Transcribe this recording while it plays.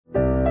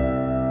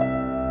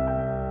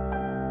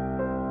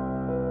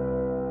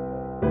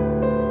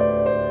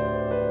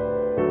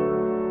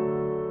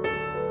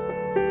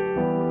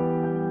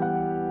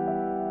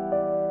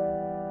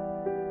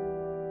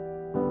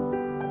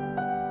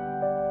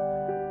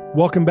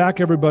Welcome back,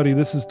 everybody.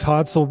 This is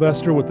Todd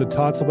Sylvester with the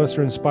Todd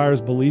Sylvester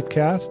Inspires Belief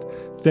Cast.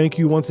 Thank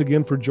you once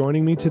again for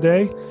joining me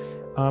today.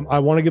 I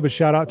want to give a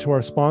shout out to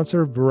our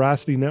sponsor,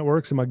 Veracity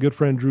Networks, and my good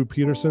friend, Drew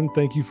Peterson.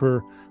 Thank you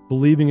for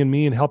believing in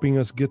me and helping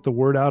us get the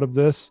word out of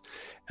this.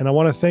 And I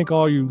want to thank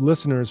all you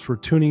listeners for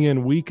tuning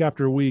in week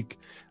after week.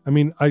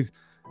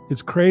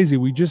 It's crazy.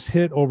 We just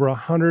hit over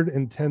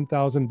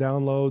 110,000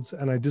 downloads,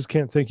 and I just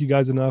can't thank you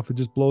guys enough. It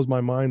just blows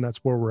my mind. That's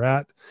where we're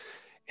at.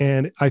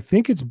 And I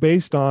think it's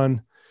based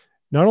on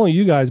not only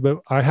you guys, but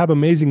I have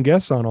amazing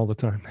guests on all the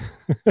time.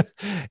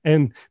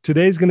 And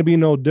today's going to be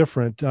no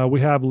different.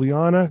 We have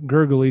Liana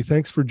Gergely.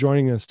 Thanks for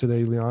joining us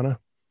today, Liana.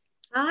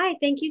 Hi,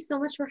 thank you so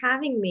much for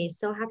having me.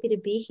 So happy to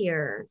be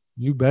here.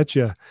 You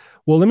betcha.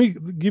 Well, let me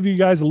give you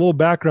guys a little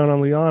background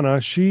on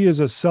Liana. She is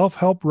a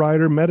self-help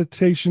writer,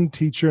 meditation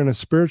teacher, and a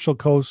spiritual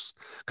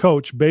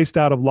coach based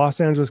out of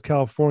Los Angeles,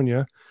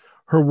 California.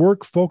 Her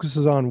work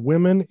focuses on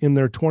women in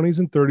their 20s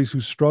and 30s who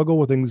struggle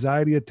with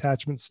anxiety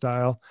attachment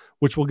style,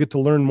 which we'll get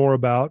to learn more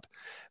about,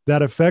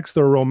 that affects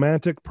their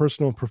romantic,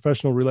 personal, and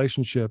professional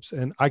relationships.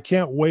 And I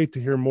can't wait to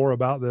hear more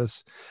about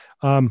this.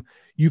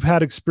 You've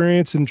had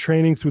experience in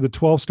training through the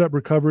 12-step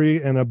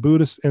recovery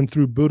and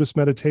through Buddhist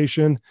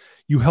meditation.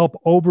 You help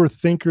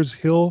overthinkers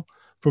heal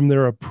from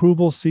their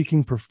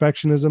approval-seeking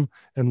perfectionism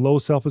and low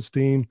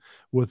self-esteem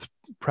with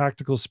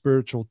practical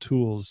spiritual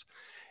tools.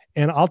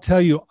 And I'll tell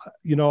you,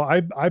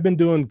 I've been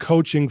doing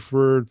coaching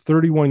for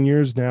 31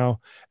 years now.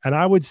 And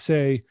I would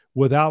say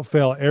without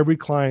fail, every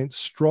client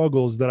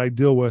struggles that I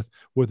deal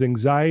with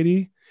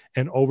anxiety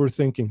and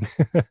overthinking.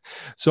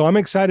 So I'm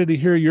excited to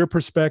hear your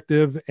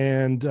perspective.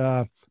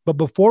 But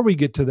before we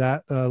get to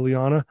that,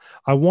 Liana,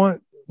 why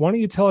don't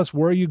you tell us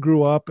where you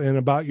grew up and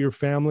about your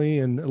family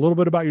and a little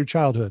bit about your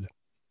childhood?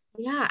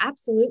 Yeah,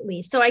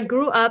 absolutely. So I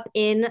grew up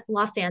in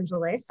Los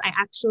Angeles. I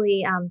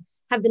actually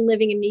have been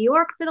living in New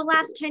York for the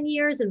last 10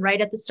 years. And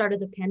right at the start of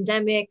the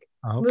pandemic,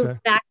 Okay.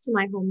 moved back to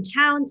my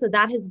hometown. So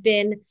that has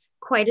been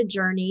quite a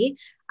journey.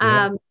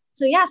 Yeah.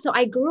 So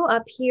I grew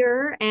up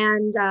here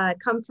and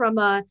come from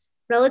a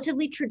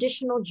relatively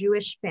traditional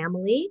Jewish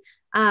family.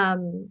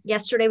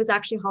 Yesterday was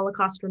actually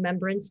Holocaust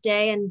Remembrance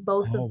Day, and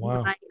both Oh, of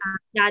wow. my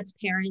dad's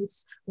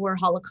parents were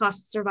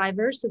Holocaust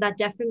survivors. So that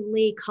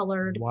definitely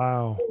colored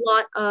Wow. a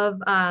lot of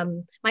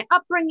my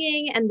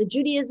upbringing and the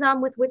Judaism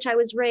with which I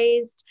was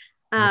raised.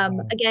 Wow.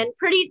 Again,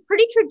 pretty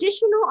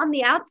traditional on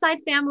the outside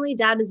family.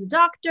 Dad is a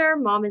doctor,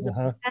 mom is a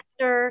Uh-huh.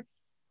 professor.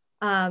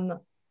 Um,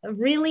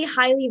 Really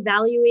highly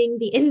valuing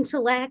the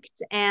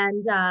intellect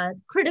and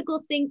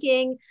critical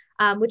thinking,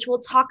 which we'll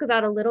talk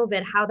about a little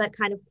bit, how that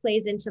kind of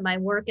plays into my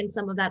work and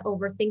some of that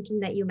overthinking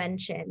that you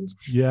mentioned.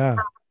 Yeah.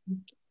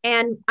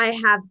 And I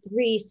have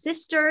three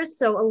sisters,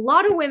 so a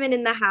lot of women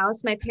in the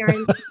house. My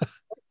parents,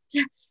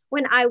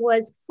 when I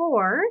was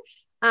four,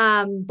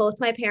 both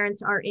my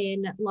parents are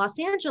in Los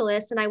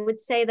Angeles. And I would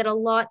say that a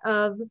lot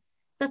of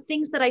the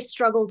things that I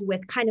struggled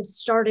with kind of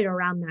started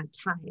around that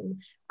time.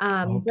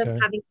 Just Okay.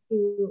 having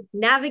to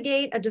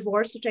navigate a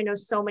divorce, which I know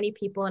so many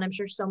people, and I'm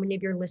sure so many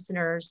of your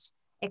listeners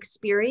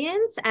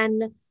experience,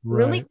 and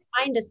really Right.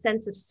 find a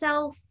sense of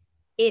self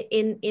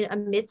in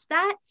amidst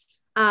that.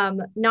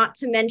 Not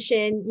to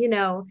mention,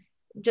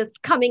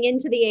 just coming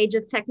into the age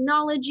of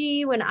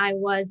technology when I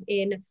was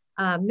in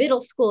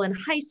middle school and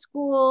high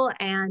school,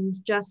 and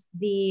just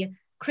the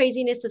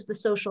craziness of the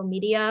social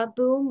media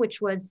boom,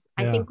 which was,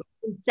 I Yeah. think,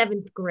 in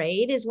seventh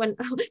grade is when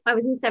I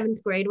was in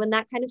seventh grade when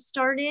that kind of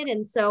started.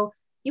 And so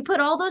you put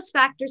all those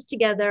factors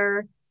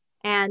together,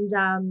 and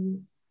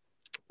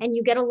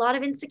you get a lot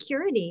of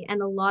insecurity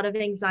and a lot of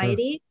Sure.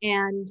 anxiety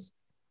and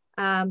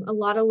a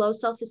lot of low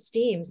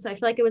self-esteem. So I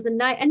feel like it was a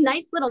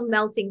nice little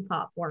melting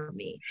pot for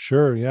me.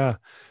 Sure. Yeah.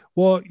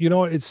 Well,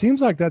 it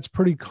seems like that's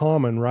pretty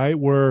common, right?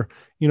 Where,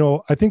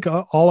 I think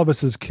all of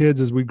us as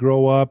kids, as we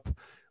grow up,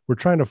 we're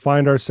trying to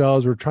find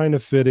ourselves, we're trying to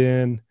fit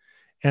in.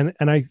 And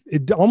I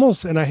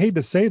hate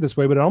to say it this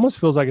way, but it almost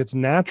feels like it's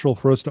natural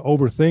for us to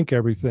overthink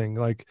everything.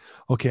 Like,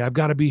 okay, I've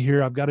got to be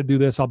here. I've got to do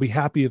this. I'll be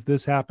happy if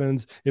this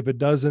happens. If it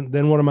doesn't,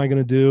 then what am I going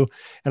to do?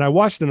 And I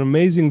watched an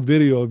amazing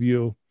video of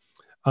you.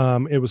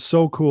 It was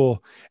so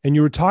cool. And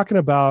you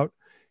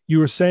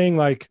were saying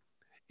like,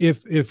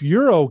 if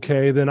you're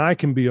okay, then I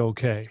can be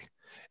okay.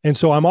 And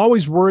so I'm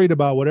always worried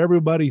about what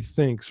everybody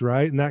thinks,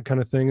 right? And that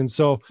kind of thing. And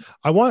so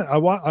I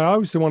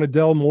obviously want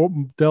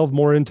to delve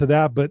more into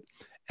that. But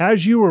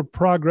as you were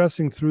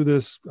progressing through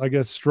this, I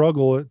guess,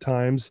 struggle at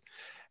times,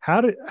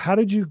 how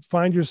did you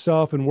find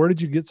yourself, and where did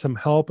you get some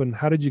help, and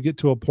how did you get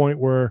to a point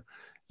where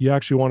you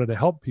actually wanted to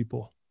help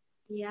people?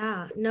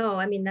 Yeah, no,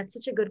 I mean, that's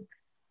such a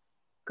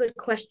good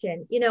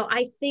question.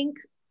 I think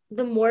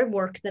the more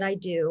work that I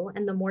do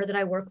and the more that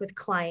I work with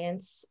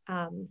clients,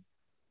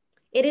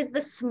 it is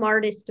the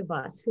smartest of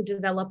us who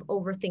develop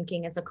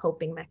overthinking as a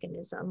coping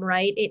mechanism,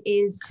 right? It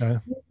is Okay.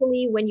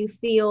 usually when you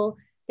feel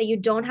that you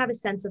don't have a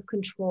sense of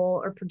control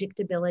or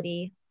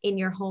predictability in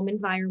your home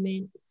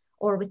environment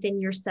or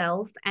within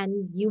yourself,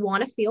 and you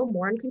want to feel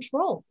more in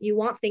control. You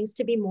want things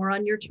to be more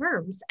on your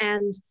terms.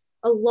 And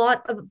a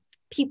lot of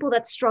people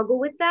that struggle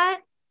with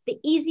that, the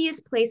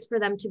easiest place for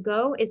them to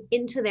go is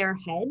into their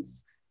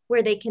heads,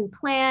 where they can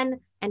plan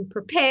and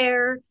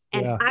prepare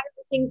and Yeah. iron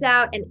things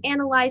out and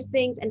analyze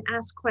things and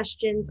ask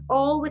questions,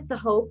 all with the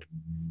hope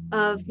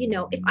of,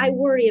 if I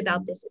worry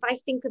about this, if I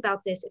think about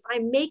this, if I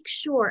make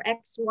sure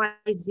X, Y,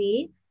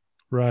 Z,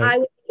 Right. I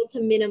would be able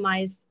to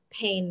minimize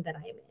pain that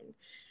I'm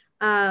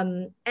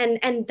in.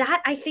 And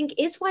that I think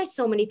is why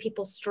so many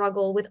people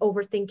struggle with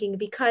overthinking,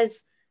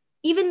 because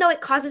even though it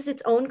causes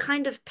its own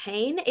kind of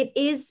pain,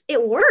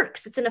 it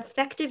works. It's an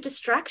effective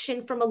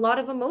distraction from a lot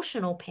of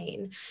emotional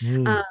pain.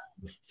 Mm. Um,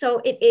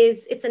 so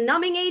it's a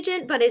numbing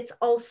agent, but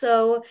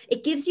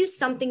it gives you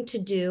something to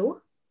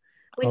do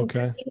when the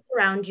Okay. things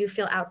around you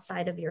feel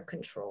outside of your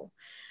control.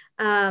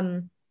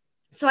 Um,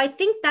 so I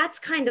think that's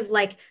kind of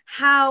like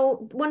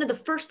how one of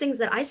the first things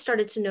that I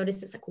started to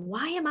notice is like,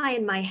 why am I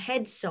in my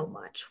head so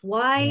much?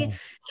 Why Yeah.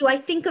 do I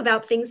think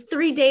about things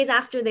 3 days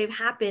after they've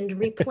happened,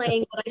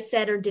 replaying what I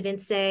said or didn't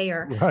say,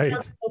 or how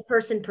Right. the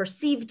person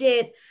perceived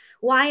it?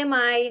 Why am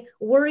I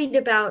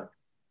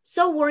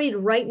so worried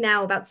right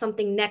now about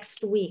something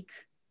next week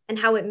and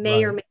how it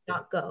may or Right. may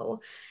not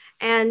go?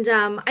 And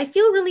I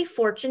feel really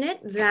fortunate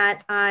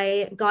that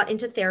I got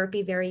into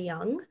therapy very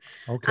young.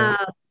 Okay.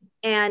 Um,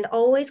 and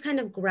always kind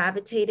of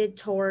gravitated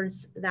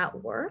towards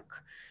that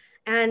work.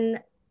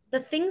 And the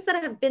things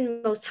that have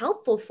been most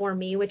helpful for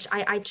me, which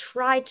I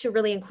try to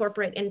really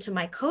incorporate into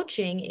my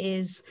coaching,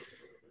 is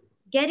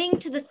getting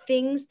to the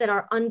things that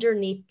are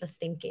underneath the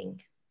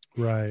thinking.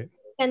 Right. We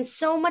spend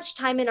so much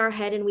time in our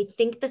head and we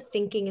think the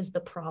thinking is the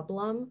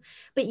problem,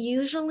 but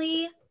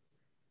usually,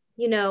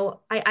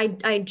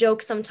 I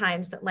joke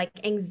sometimes that like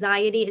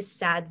anxiety is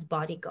sad's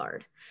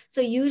bodyguard. So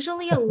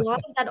usually a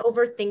lot of that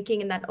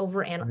overthinking and that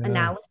over Yeah.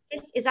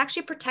 analysis is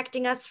actually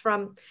protecting us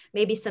from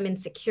maybe some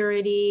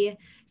insecurity,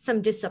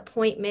 some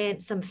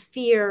disappointment, some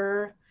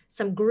fear,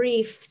 some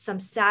grief, some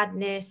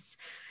sadness.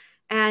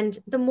 And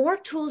the more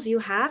tools you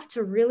have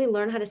to really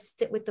learn how to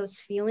sit with those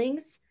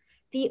feelings,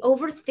 the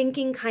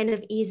overthinking kind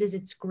of eases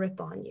its grip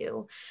on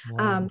you.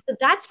 Wow. So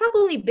that's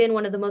probably been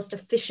one of the most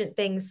efficient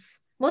things,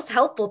 most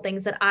helpful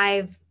things that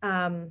I've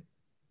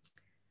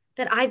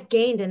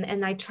gained,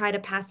 and I try to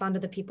pass on to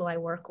the people I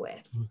work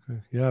with.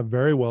 Okay. Yeah,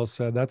 very well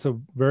said. That's a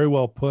very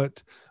well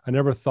put. I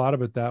never thought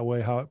of it that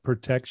way, how it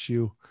protects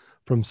you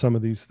from some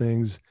of these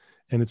things.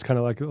 And it's kind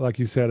of like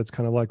you said, it's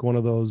kind of like one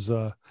of those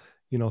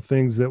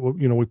things that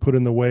we put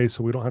in the way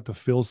so we don't have to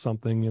feel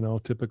something,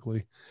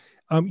 typically.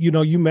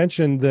 You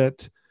mentioned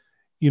that,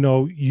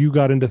 you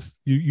got into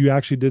you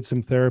actually did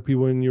some therapy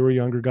when you were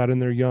younger, got in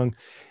there young.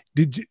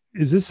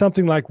 Is this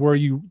something like where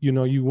you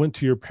went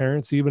to your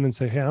parents even and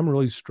say, "Hey, I'm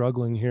really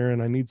struggling here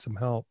and I need some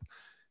help"?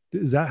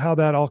 Is that how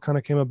that all kind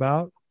of came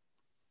about?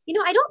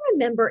 I don't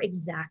remember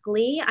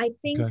exactly. I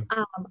think Okay.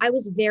 I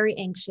was very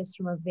anxious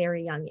from a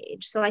very young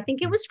age. So I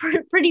think it was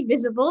pretty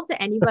visible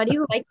to anybody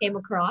who I came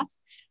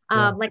across.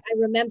 Yeah. Like I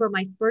remember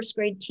my first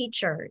grade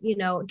teacher,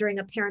 during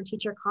a parent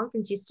teacher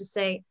conference used to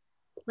say,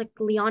 like,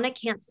 Liana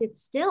can't sit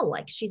still.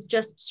 Like she's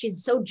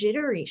so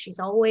jittery. She's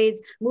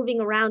always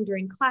moving around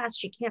during class.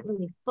 She can't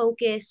really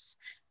focus.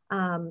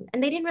 And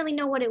they didn't really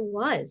know what it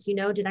was. Did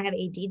I have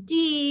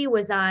ADD?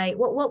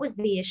 What was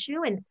the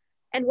issue?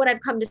 And what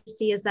I've come to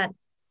see is that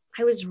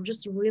I was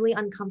just really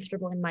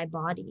uncomfortable in my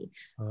body.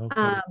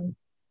 Okay.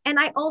 And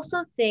I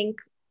also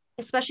think,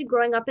 especially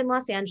growing up in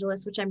Los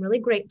Angeles, which I'm really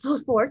grateful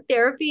for,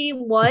 therapy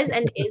was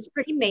and is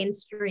pretty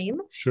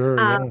mainstream. Sure.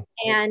 Um,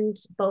 Yeah. and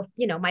both,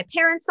 my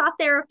parents saw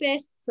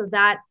therapists, so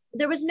that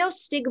there was no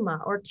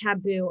stigma or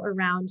taboo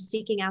around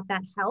seeking out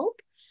that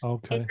help.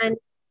 Okay. And,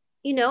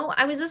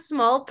 I was a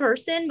small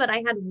person, but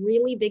I had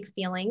really big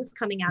feelings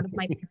coming out of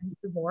my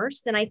parents'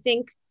 divorce. And I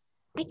think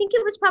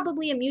it was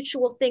probably a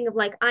mutual thing of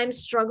like, I'm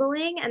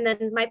struggling. And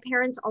then my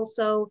parents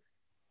also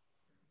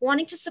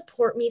wanting to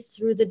support me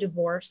through the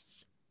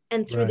divorce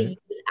and through the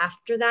Right. years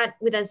after that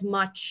with as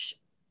much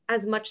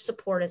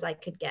support as I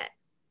could get.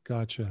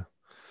 Gotcha.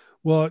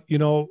 Well,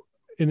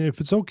 and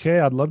if it's okay,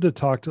 I'd love to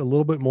talk a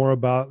little bit more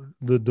about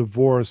the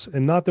divorce,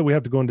 and not that we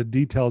have to go into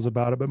details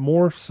about it, but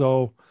more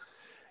so,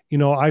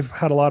 I've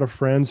had a lot of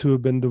friends who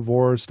have been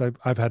divorced.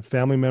 I've had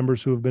family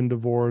members who have been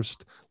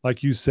divorced.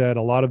 Like you said,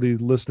 a lot of these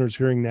listeners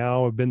hearing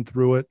now have been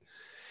through it.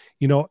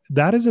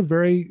 That is a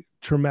very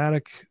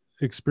traumatic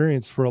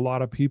experience for a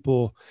lot of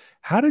people.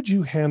 How did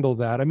you handle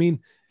that? I mean,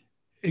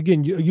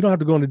 again, you don't have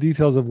to go into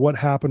details of what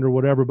happened or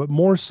whatever, but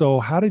more so,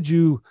 how did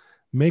you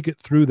make it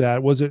through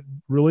that? Was it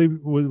really,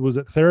 was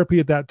it therapy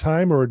at that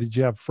time, or did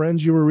you have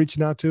friends you were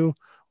reaching out to,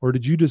 or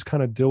did you just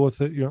kind of deal with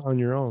it, on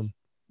your own?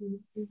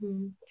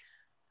 Mm-hmm.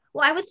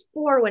 Well, I was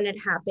 4 when it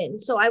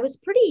happened, so I was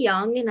pretty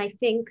young, and I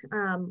think,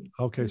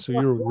 Okay. So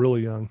you were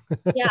really young.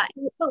 yeah.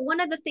 But one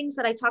of the things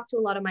that I talk to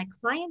a lot of my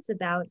clients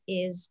about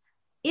is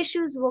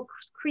issues will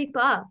creep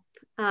up.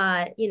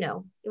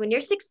 When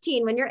you're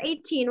 16, when you're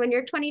 18, when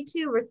you're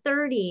 22 or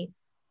 30,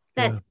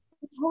 that Yeah.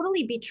 can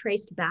totally be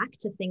traced back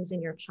to things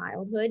in your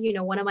childhood.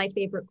 One of my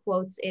favorite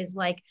quotes is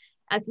like,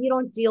 if you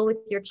don't deal with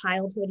your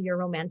childhood, your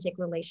romantic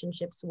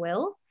relationships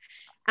will.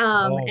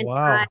 Oh, And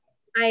wow.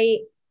 I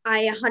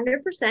I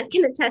 100%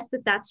 can attest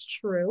that that's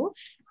true.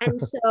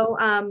 And so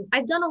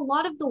I've done a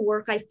lot of the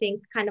work, I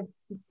think, kind of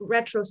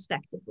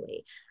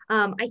retrospectively.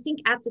 I think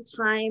at the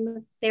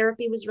time,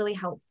 therapy was really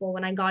helpful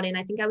when I got in.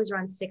 I think I was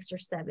around 6 or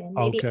 7,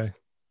 maybe. Okay.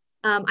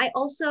 I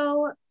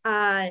also,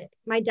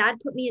 my dad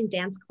put me in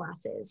dance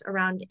classes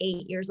around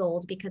 8 years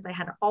old because I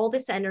had all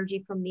this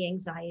energy from the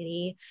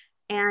anxiety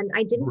and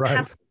I didn't have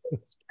Right. to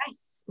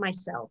express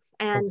myself.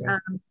 Okay.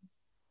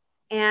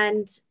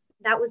 And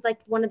that was like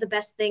one of the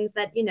best things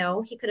that,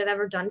 he could have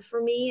ever done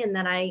for me and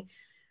that I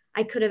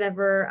could have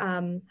ever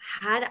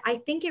had. I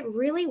think it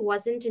really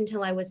wasn't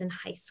until I was in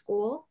high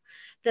school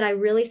that I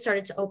really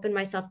started to open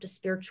myself to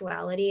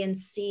spirituality and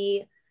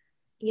see,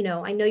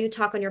 I know you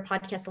talk on your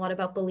podcast a lot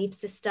about belief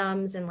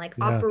systems and like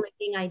Yeah.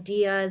 operating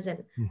ideas,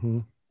 and Hmm.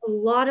 a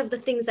lot of the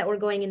things that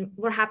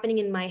were happening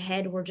in my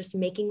head were just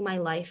making my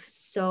life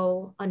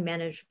so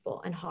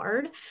unmanageable and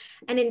hard.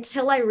 And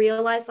until I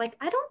realized, like,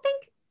 I don't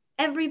think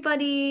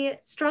everybody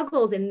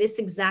struggles in this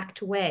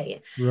exact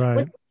way, was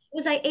Right.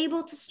 was I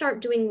able to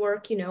start doing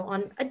work,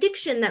 on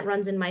addiction that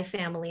runs in my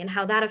family and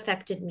how that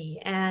affected me.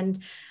 And,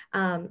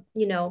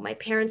 my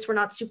parents were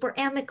not super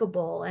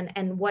amicable,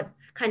 and what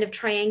kind of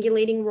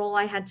triangulating role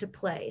I had to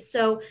play.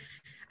 So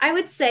I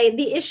would say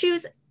the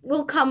issues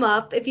will come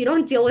up if you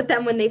don't deal with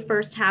them when they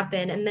first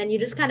happen. And then you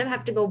just kind of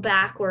have to go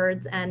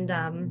backwards and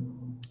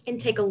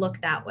take a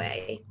look that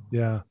way.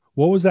 Yeah.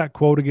 What was that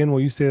quote again?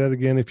 Will you say that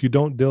again? If you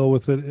don't deal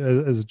with it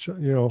as a.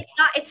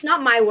 It's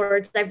not my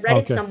words. I've read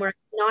it Okay. somewhere. I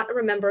not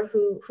remember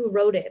who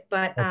wrote it,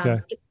 but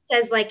Okay. it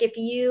says like if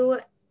you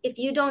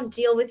don't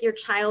deal with your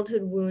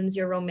childhood wounds,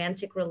 your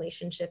romantic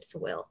relationships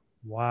will.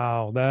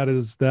 Wow. That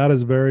is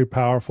very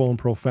powerful and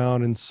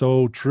profound and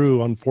so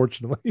true,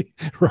 unfortunately.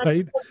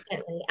 Right.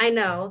 Unfortunately, I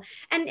know.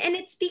 And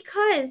it's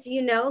because,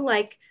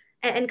 like,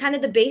 and kind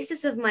of the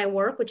basis of my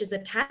work, which is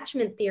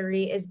attachment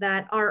theory, is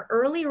that our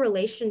early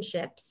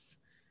relationships,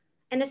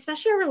 and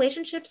especially our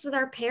relationships with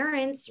our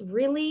parents,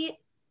 really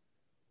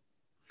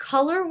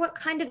color what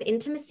kind of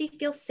intimacy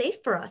feels safe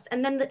for us.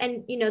 And then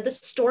the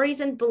stories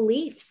and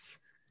beliefs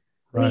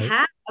we Right.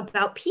 have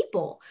about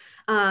people.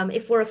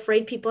 If we're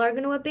afraid people are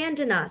going to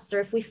abandon us, or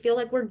if we feel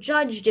like we're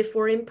judged if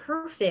we're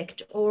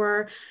imperfect,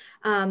 or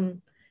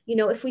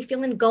if we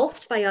feel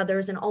engulfed by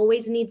others and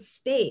always need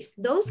space.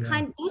 Those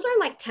Yeah. are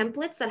like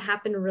templates that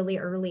happen really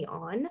early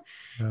on,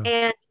 Yeah.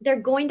 and they're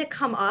going to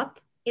come up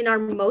in our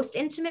most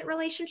intimate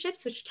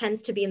relationships, which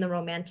tends to be in the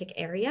romantic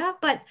area.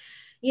 But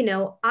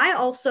I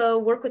also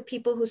work with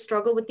people who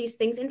struggle with these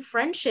things in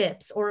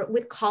friendships or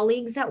with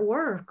colleagues at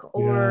work Yeah.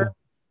 or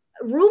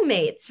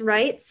roommates,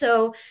 right?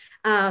 So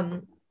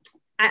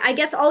I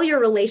guess all your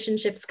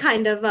relationships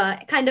kind of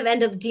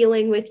end up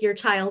dealing with your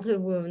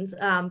childhood wounds,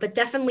 but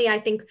definitely I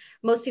think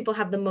most people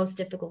have the most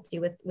difficulty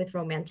with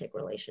romantic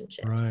Right.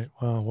 relationships.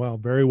 Wow. Wow.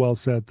 Very well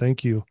said.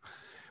 Thank you.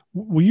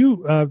 Will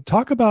you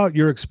talk about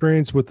your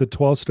experience with the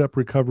 12-step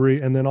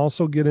recovery and then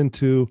also get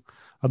into,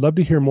 I'd love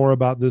to hear more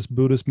about this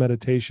Buddhist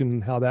meditation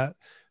and how that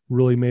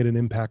really made an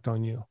impact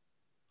on you.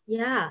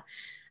 Yeah.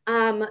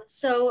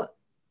 So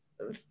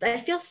I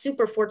feel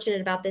super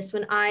fortunate about this.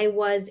 When I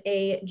was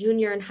a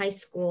junior in high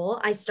school,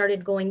 I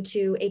started going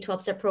to a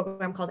 12-step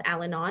program called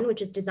Al-Anon,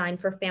 which is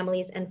designed for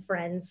families and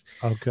friends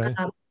Okay.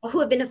 who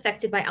have been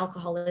affected by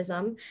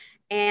alcoholism.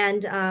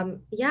 And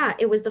yeah,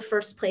 it was the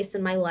first place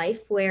in my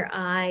life where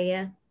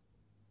I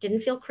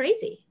didn't feel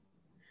crazy.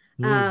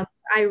 Mm,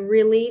 I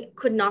really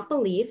could not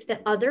believe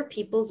that other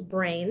people's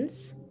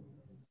brains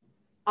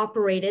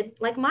operated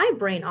like my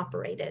brain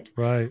operated.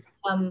 right.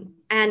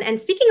 And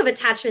speaking of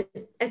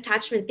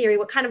attachment theory,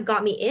 what kind of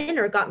got me in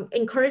or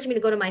encouraged me to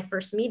go to my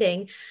first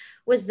meeting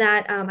was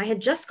that I had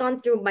just gone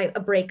through a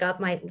breakup,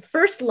 my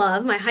first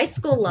love, my high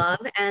school love,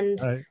 and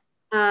Right.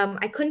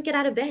 I couldn't get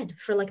out of bed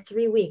for like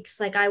 3 weeks.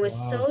 Like I was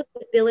Wow. so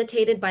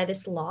debilitated by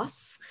this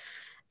loss,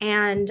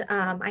 and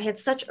I had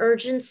such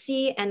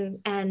urgency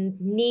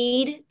and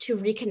need to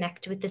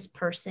reconnect with this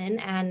person.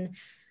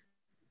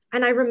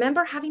 And I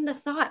remember having the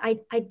thought,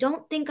 I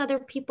don't think other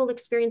people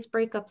experience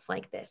breakups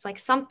like this, like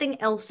something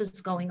else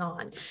is going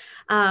on.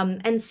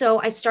 And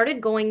so I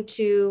started going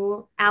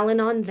to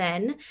Al-Anon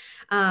then.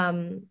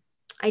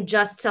 I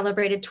just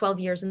celebrated 12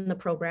 years in the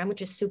program,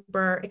 which is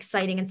super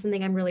exciting and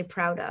something I'm really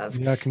proud of.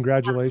 Yeah.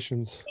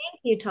 Congratulations.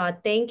 Thank you, Todd.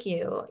 Thank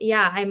you.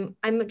 Yeah,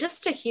 I'm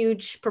just a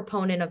huge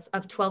proponent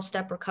of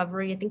 12-step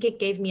recovery. I think it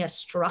gave me a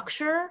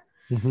structure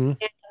Hmm.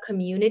 and a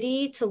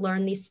community to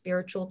learn these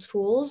spiritual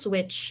tools,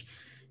 which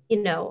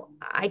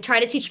I try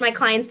to teach my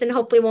clients and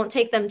hopefully won't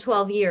take them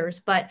 12 years.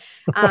 But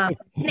and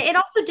it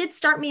also did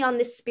start me on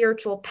this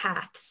spiritual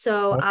path.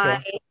 So I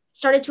Okay.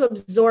 started to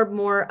absorb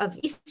more of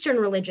Eastern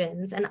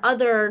religions and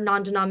other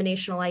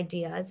non-denominational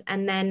ideas.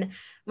 And then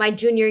my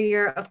junior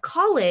year of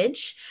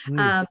college,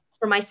 Mm,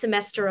 for my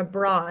semester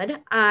abroad,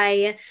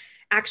 I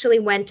actually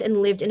went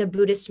and lived in a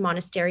Buddhist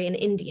monastery in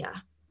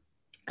India,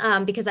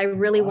 because I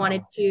really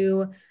wanted wow.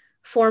 to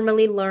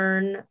formally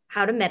learn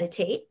how to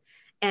meditate.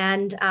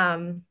 And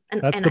um,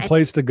 and That's and the I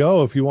place to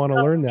go if you want to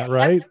oh, learn that,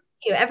 right?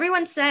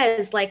 everyone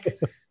says like,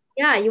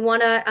 yeah,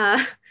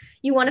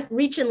 you want to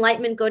reach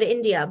enlightenment, go to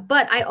India.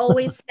 But I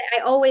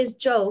always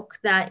joke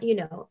that, you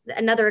know,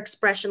 another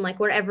expression, like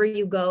wherever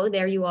you go,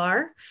 there you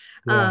are.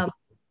 Yeah. Um,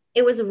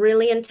 it was a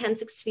really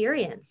intense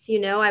experience. You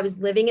know, I was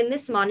living in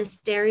this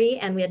monastery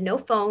and we had no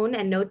phone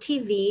and no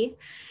TV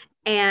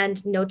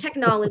and no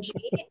technology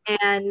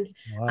and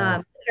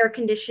Wow. air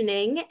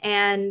conditioning,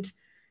 and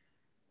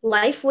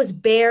life was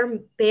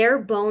bare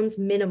bones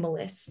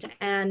minimalist.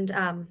 And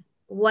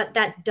what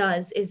that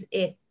does is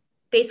it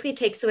basically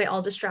takes away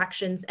all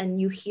distractions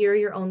and you hear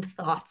your own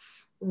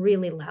thoughts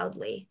really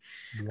loudly.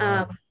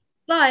 um, Wow.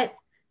 but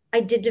I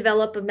did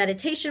develop a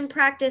meditation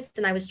practice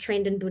and I was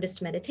trained in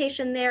Buddhist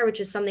meditation there, which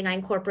is something I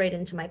incorporate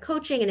into my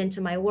coaching and into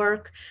my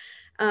work.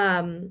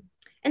 um,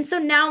 and so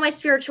now my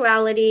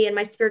spirituality and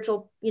my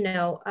spiritual, you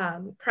know,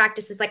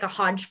 practice is like a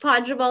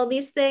hodgepodge of all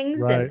these things.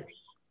 And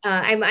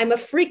Right. I'm a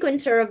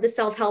frequenter of the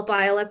self-help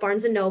aisle at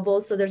Barnes and Noble,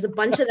 so there's a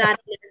bunch of that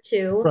in there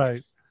too.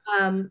 Right.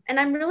 And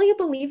I'm really a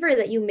believer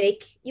that you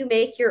make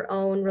your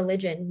own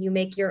religion, you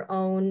make your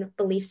own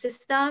belief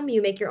system,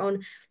 you make your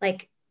own,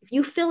 like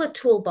you fill a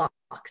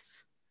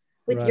toolbox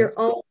with Right. your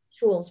own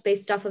tools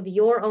based off of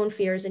your own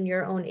fears and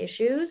your own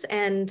issues,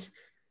 and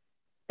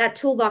that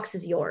toolbox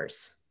is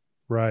yours.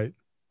 Right.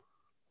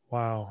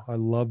 Wow. I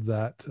love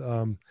that.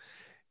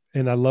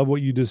 And I love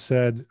what you just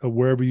said.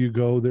 Wherever you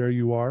go, there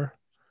you are.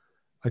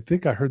 I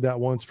think I heard that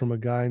once from a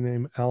guy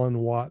named Alan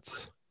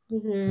Watts.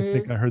 I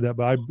think Mm-hmm. I heard that,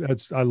 but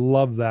I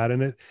love that.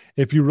 And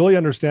if you really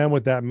understand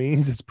what that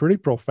means, it's pretty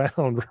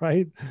profound,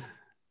 right?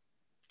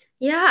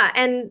 Yeah,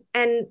 and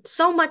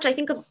so much I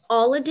think of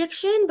all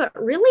addiction, but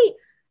really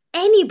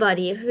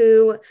anybody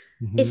who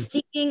Hmm. is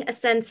seeking a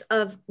sense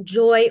of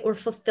joy or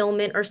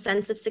fulfillment or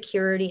sense of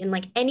security in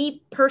like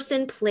any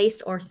person,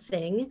 place, or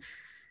thing.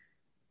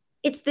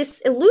 It's this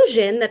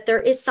illusion that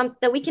there is some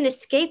that we can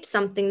escape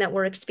something that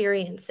we're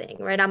experiencing,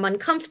 right? I'm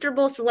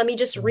uncomfortable, so let me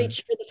just Right.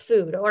 reach for the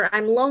food, or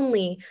I'm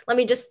lonely, let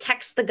me just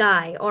text the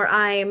guy, or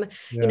I'm, you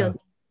Yeah. know,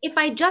 if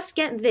I just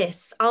get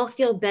this, I'll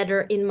feel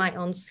better in my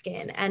own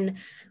skin. And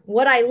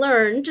what I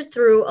learned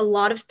through a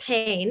lot of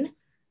pain,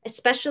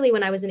 especially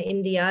when I was in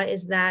India,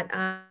 is that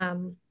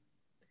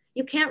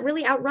you can't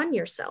really outrun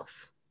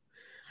yourself.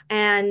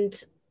 And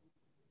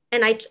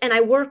and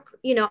I work,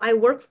 you know, I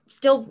work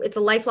still, it's a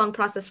lifelong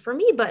process for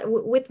me, but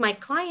with my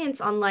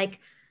clients on like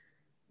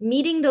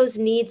meeting those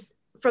needs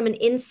from an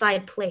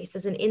inside place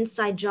as an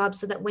inside job,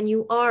 so that when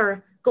you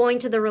are going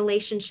to the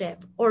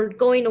relationship or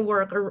going to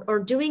work or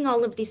doing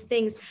all of these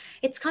things,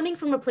 it's coming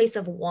from a place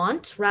of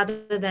want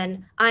rather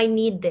than I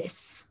need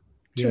this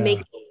to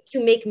Yeah.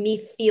 make me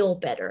feel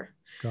better,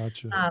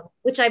 Gotcha.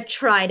 which I've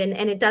tried,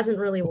 and it doesn't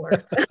really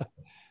work.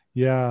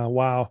 Yeah.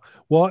 Wow.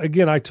 Well,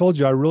 again, I told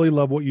you I really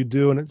love what you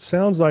do, and it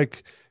sounds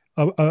like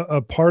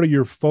a part of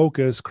your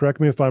focus. Correct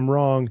me if I'm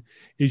wrong.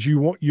 Is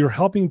you're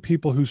helping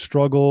people who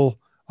struggle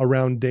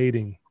around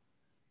dating.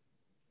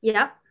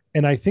 Yeah.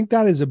 And I think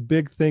that is a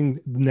big thing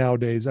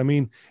nowadays. I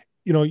mean,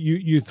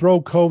 you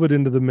throw COVID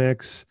into the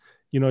mix,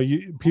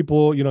 you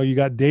people, you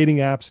got dating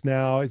apps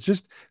now. It's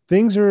just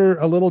things are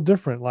a little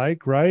different,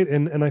 like, right?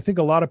 And I think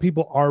a lot of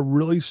people are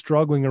really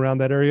struggling around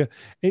that area.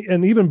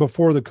 And even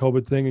before the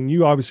COVID thing, and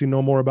you obviously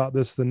know more about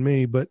this than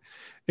me, but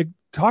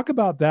talk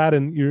about that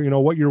and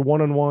what your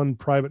one-on-one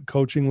private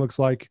coaching looks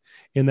like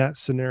in that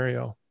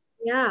scenario.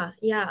 Yeah.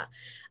 Yeah.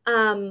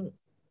 um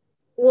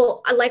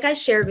Well, like I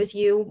shared with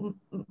you,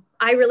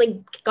 I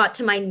really got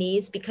to my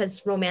knees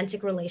because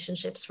romantic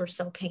relationships were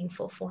so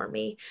painful for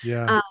me.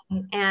 Yeah.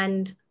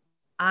 And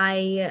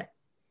I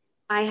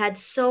I had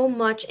so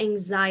much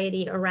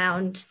anxiety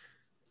around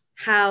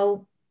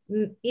how,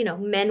 you know,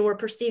 men were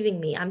perceiving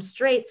me. I'm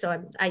straight,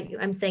 so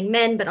I'm saying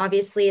men, but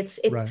obviously it's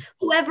Right.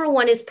 whoever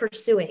one is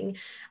pursuing.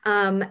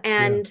 Yeah.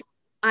 And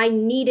I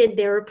needed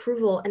their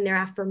approval and their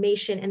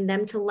affirmation and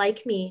them to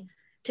like me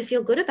to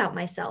feel good about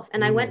myself.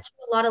 And I Mm, went to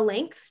a lot of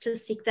lengths to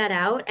seek that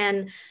out,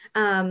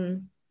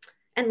 um,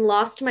 and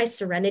lost my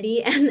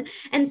serenity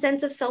and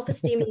sense of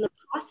self-esteem in the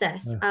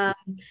process. yeah.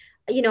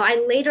 You know, I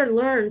later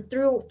learned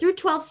through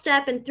 12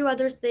 step and through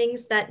other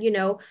things that, you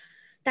know,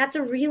 that's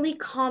a really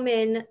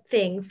common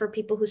thing for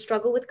people who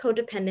struggle with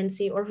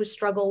codependency or who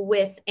struggle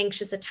with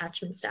anxious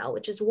attachment style,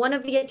 which is one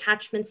of the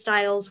attachment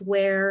styles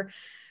where,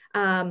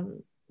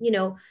 you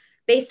know,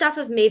 based off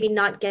of maybe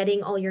not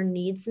getting all your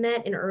needs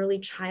met in early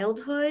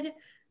childhood,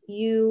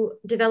 you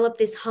develop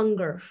this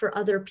hunger for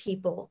other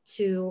people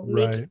to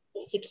make you Right.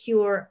 feel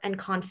secure and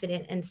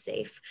confident and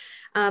safe.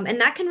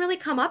 And that can really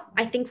come up,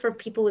 I think, for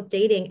people with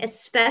dating,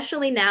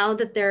 especially now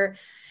that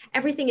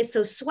everything is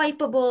so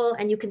swipeable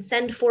and you can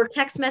send 4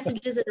 text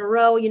messages in a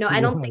row. You know,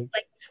 I don't think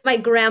Right. like my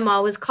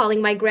grandma was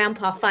calling my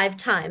grandpa 5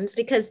 times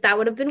because that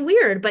would have been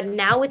weird. But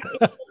now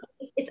it's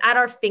at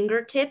our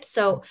fingertips.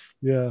 So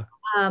Yeah.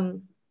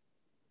 um,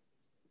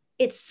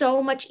 it's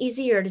so much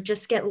easier to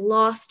just get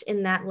lost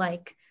in that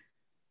like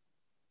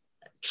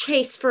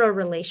chase for a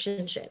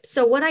relationship.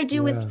 So what I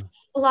do with Yeah.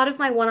 a lot of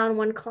my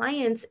one-on-one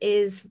clients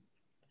is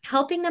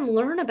helping them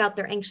learn about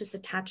their anxious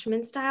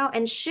attachment style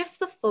and shift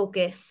the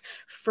focus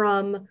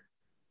from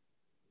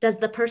Does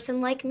the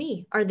person like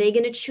me? Are they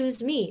going to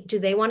choose me? Do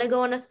they want to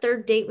go on a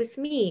third date with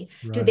me?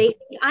 Do Right. they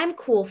think I'm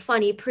cool,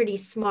 funny, pretty,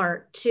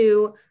 smart?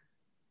 Do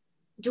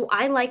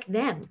I like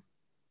them?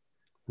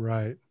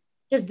 Right.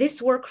 Does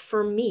this work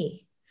for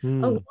me? A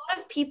Mm. lot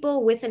of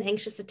people with an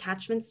anxious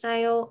attachment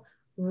style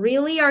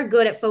really are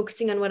good at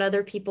focusing on what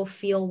other people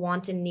feel,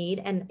 want, and need.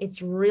 And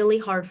it's really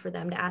hard for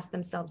them to ask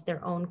themselves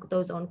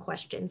those own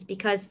questions,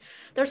 because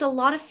there's a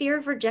lot of fear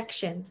of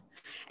rejection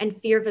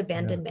and fear of Yeah.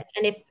 abandonment.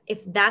 And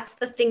if that's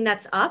the thing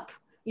that's up,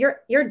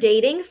 you're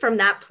dating from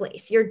that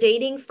place. You're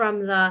dating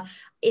from the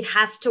it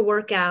has to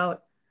work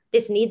out.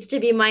 This needs to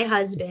be my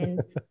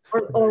husband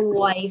or Right.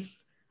 wife.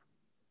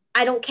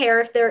 I don't care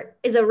if there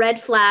is a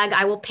red flag.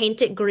 I will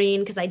paint it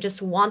green because I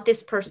just want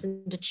this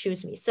person to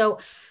choose me. So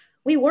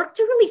we work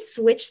to really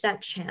switch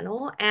that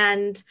channel.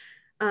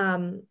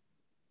 Um,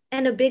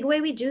 and a big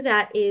way we do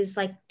that is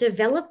like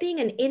developing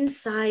an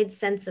inside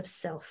sense of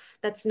self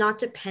that's not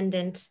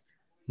dependent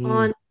Mm.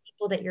 on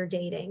people that you're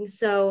dating.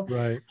 So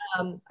Right.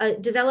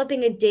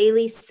 developing a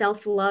daily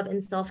self-love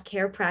and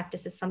self-care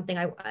practice is something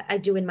I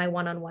do in my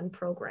one-on-one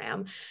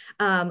program.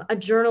 A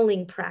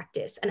journaling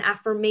practice, an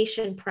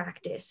affirmation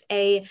practice,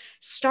 a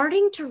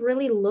starting to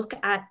really look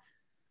at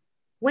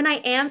when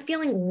I am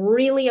feeling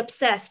really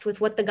obsessed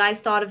with what the guy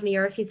thought of me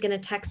or if he's going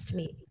to text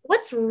me,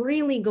 what's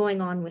really going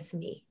on with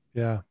me?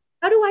 Yeah.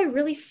 How do I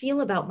really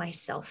feel about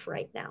myself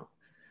right now?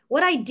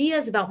 What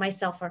ideas about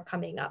myself are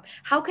coming up?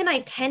 How can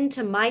I tend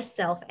to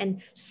myself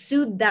and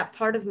soothe that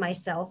part of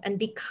myself and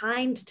be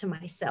kind to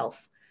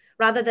myself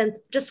rather than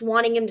just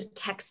wanting him to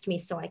text me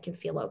so I can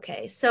feel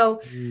okay?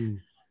 So Mm.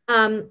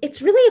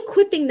 it's really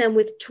equipping them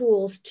with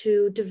tools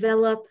to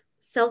develop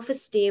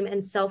self-esteem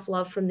and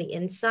self-love from the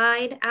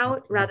inside out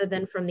Okay. rather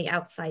than from the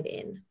outside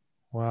in.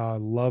 Wow. I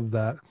love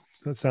that.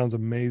 That sounds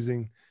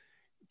amazing.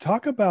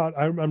 Talk about,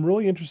 I'm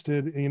really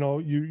interested,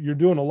 you're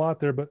doing a lot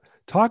there, but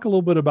talk a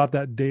little bit about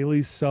that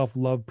daily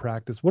self-love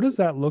practice. What does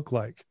that look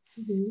like?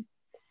 Mhm.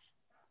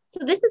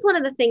 So this is one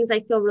of the things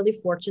I feel really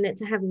fortunate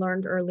to have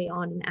learned early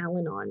on in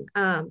Al-Anon.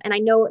 And I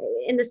know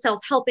in the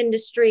self-help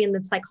industry and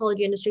the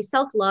psychology industry,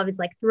 self-love is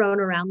like thrown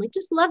around, like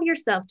just love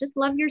yourself, just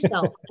love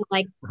yourself. And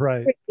like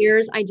Right. for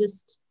years, I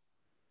just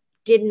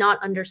did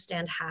not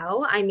understand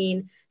how. I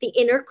mean, the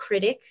inner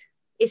critic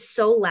is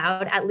so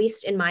loud, at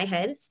least in my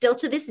head, still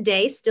to this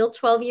day, still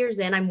 12 years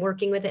in, I'm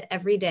working with it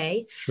every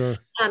day. Sure.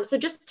 So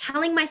just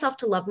telling myself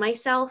to love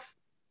myself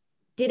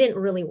didn't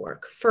really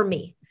work for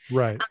me.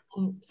 Right.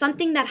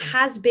 Something that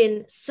has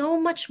been so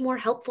much more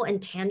helpful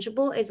and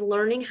tangible is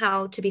learning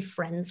how to be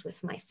friends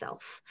with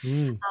myself.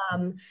 Mm.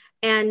 Um,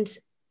 and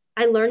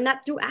I learned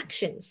that through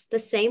actions, the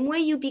same way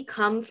you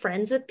become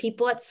friends with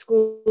people at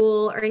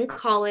school or in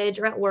college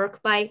or at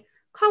work by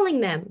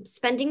calling them,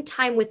 spending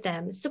time with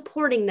them,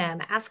 supporting them,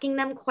 asking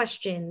them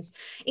questions,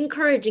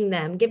 encouraging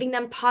them, giving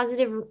them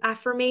positive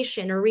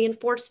affirmation or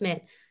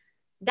reinforcement.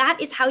 That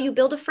is how you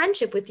build a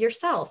friendship with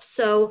yourself.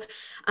 So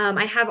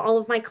I have all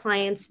of my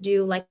clients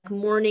do like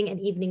morning and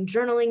evening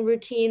journaling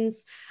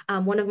routines.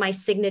 One of my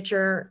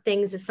signature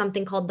things is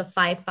something called the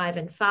 5, 5,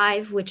 and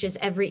 5, which is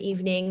every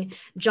evening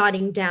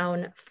jotting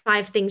down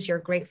 5 things you're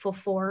grateful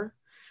for,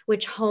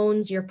 which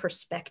hones your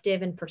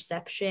perspective and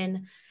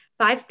perception.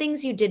 5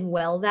 things you did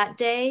well that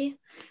day,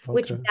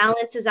 which Okay.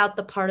 balances out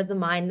the part of the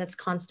mind that's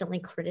constantly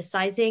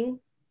criticizing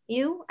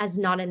you as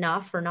not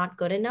enough or not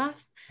good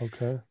enough,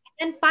 Okay.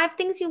 and 5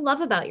 things you love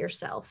about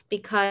yourself,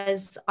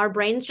 because my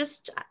brain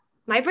just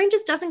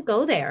doesn't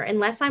go there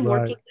unless I'm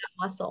Right. working that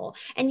muscle.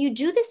 And you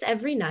do this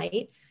every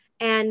night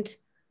and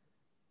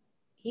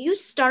you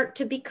start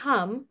to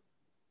become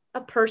a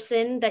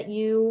person that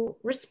you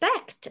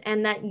respect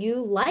and that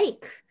you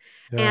like.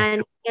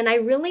 Yeah. And I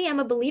really am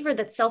a believer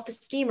that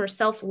self-esteem or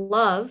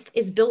self-love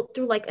is built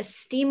through like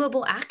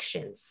esteemable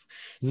actions.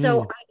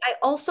 So Mm. I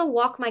also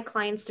walk my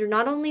clients through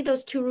not only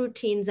those 2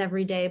 routines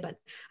every day, but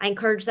I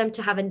encourage them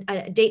to have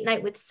a date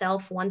night with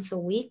self once a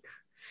week.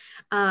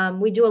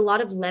 We do a lot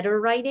of letter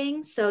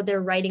writing. So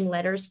they're writing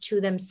letters to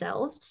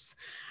themselves,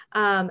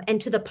 and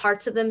to the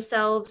parts of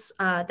themselves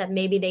that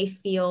maybe they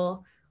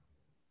feel,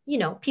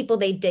 people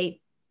they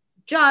date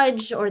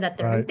judge or that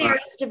they're Right.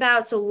 embarrassed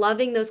about. So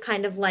loving those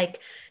kind of like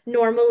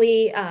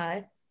normally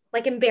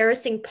like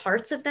embarrassing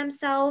parts of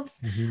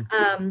themselves. Hmm.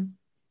 Um,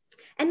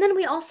 and then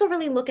we also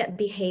really look at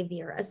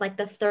behavior as like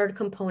the third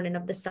component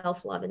of the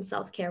self-love and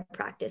self-care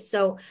practice.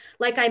 So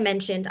like I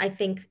mentioned, I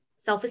think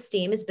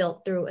self-esteem is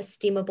built through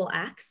esteemable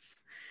acts.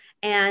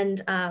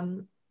 And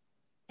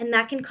and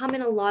that can come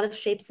in a lot of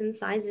shapes and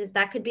sizes.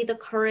 That could be the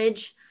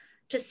courage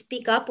to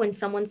speak up when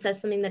someone says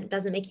something that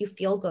doesn't make you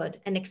feel good,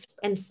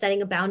 and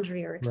setting a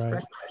boundary or Right.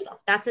 expressing yourself.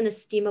 That's an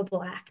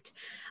esteemable act.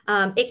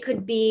 It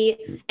could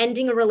be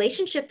ending a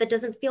relationship that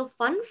doesn't feel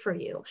fun for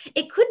you.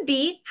 It could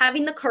be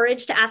having the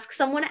courage to ask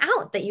someone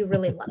out that you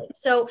really like.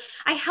 So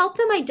I help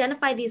them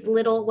identify these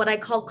little, what I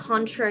call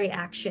contrary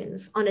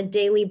actions on a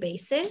daily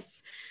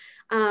basis,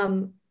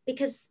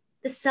 because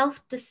the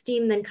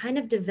self-esteem then kind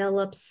of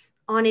develops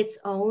on its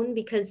own,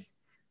 because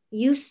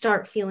you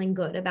start feeling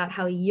good about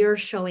how you're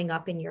showing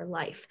up in your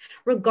life,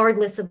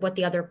 regardless of what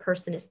the other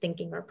person is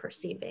thinking or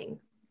perceiving.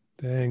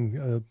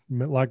 Dang,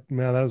 like,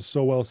 man, that was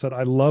so well said.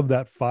 I love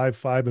that 5,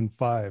 5, and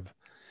 5.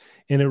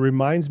 And it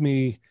reminds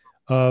me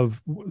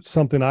of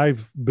something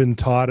I've been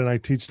taught and I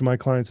teach to my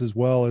clients as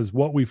well, is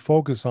what we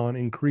focus on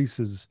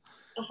increases,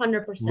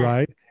 100%.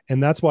 right?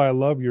 And that's why I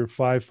love your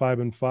 5, 5,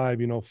 and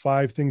 5.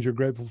 5 things you're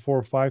grateful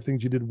for, 5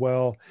 things you did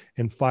well,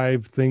 and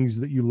 5 things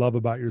that you love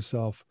about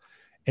yourself.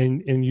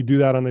 And you do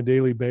that on a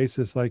daily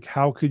basis. Like,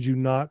 how could you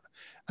not?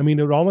 I mean,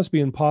 it would almost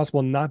be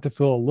impossible not to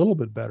feel a little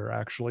bit better,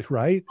 actually,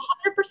 right?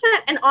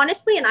 100%. And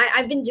honestly,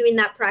 I've been doing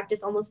that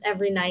practice almost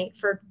every night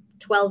for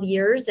 12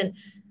 years. And,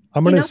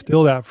 I'm you going to know,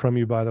 steal that from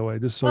you, by the way,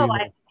 just so oh, you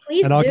know.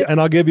 please And I'll do. and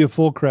I'll give you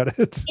full credit.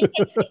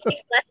 It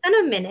takes less than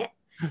a minute.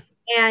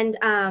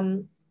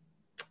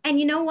 And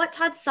you know what,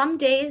 Todd? Some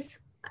days,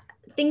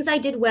 things I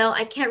did well,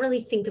 I can't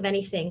really think of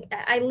anything.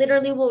 I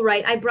literally will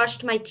write, I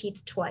brushed my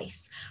teeth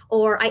twice,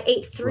 or I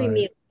ate 3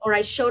 meals, Right. or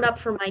I showed up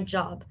for my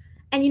job.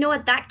 And you know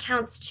what? That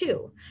counts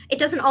too. It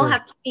doesn't all Sure.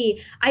 have to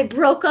be, I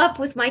broke up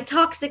with my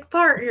toxic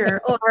partner,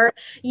 or,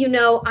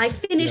 I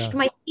finished Yeah.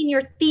 my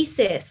senior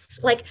thesis.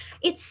 Like,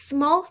 it's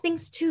small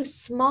things too,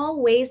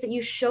 small ways that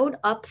you showed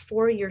up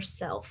for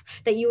yourself,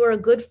 that you were a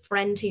good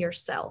friend to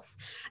yourself.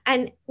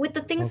 And with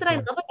the things that I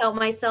Okay. love about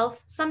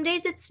myself, some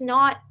days it's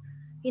not,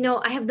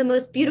 I have the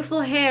most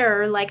beautiful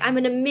hair, or like I'm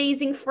an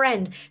amazing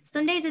friend.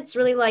 Some days it's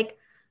really like,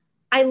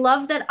 I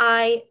love that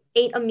I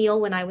ate a meal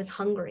when I was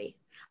hungry.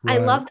 I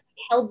Right. love that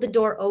I held the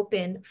door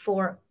open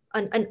for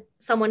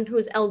someone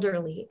who's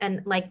elderly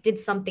and like did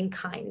something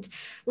kind.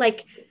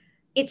 Like,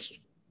 it's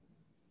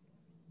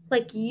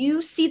like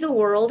you see the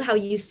world how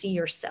you see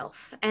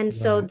yourself. And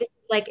so Right. this,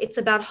 like, it's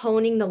about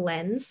honing the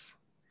lens,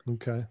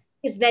 Okay.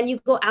 because then you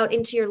go out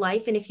into your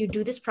life, and if you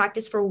do this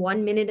practice for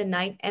 1 minute a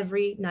night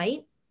every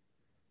night,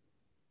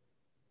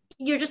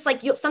 you're just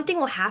like, something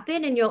will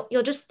happen, and you'll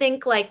just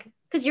think like,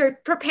 because you're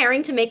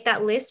preparing to make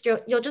that list,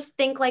 you'll just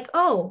think like,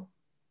 oh,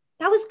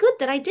 that was good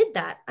that I did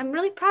that. I'm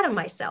really proud of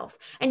myself.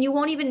 And you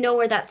won't even know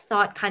where that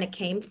thought kind of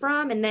came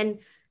from. And then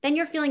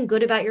you're feeling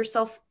good about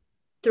yourself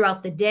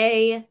throughout the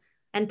day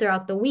and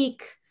throughout the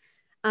week.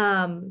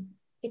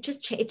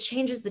 It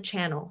changes the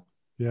channel.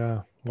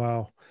 Yeah.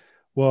 Wow.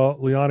 Well,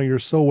 Liana, you're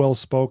so well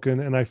spoken.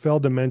 And I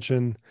failed to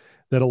mention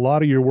that a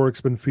lot of your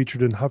work's been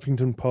featured in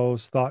Huffington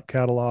Post, Thought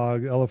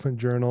Catalog, Elephant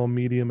Journal,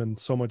 Medium, and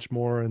so much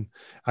more. And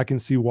I can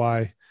see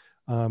why.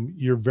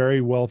 You're very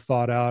well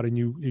thought out, and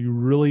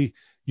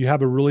you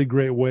have a really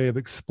great way of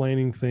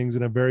explaining things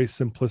in a very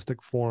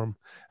simplistic form.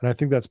 And I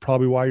think that's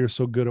probably why you're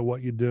so good at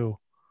what you do.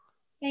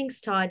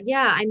 Thanks, Todd.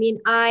 Yeah, I mean,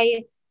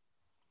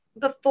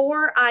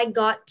 before I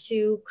got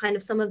to kind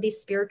of some of these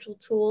spiritual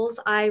tools,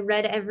 I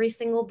read every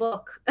single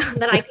book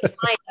that I could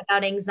find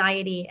about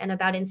anxiety and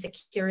about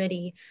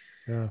insecurity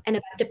Yeah. and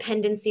about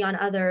dependency on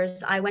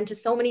others. I went to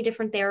so many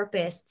different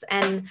therapists,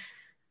 and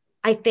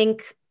I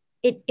think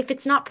if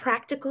it's not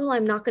practical,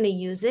 I'm not going to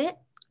use it.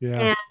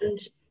 Yeah.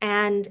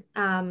 And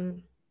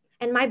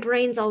and my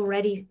brain's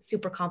already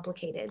super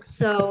complicated.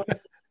 So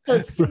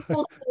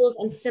simple tools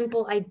and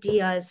simple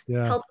ideas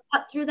Yeah. help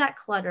cut through that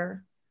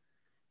clutter.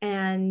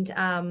 And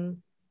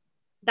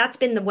that's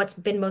been what's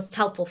been most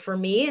helpful for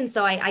me. And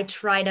so I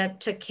try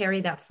to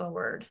carry that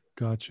forward.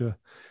 Gotcha.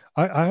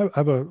 I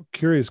have a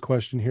curious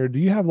question here. Do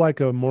you have like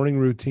a morning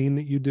routine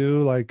that you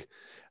do? Like,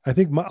 I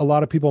think a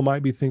lot of people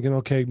might be thinking,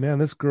 okay, man,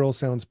 this girl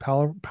sounds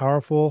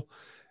powerful.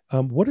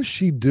 What does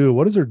she do?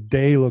 What does her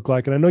day look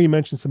like? And I know you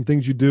mentioned some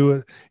things you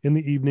do in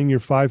the evening, your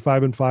 5,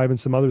 5, and 5, and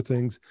some other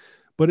things.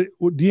 But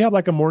do you have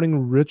like a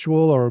morning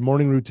ritual or a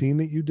morning routine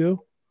that you do?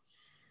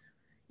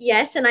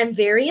 Yes, and I'm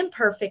very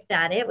imperfect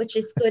at it, which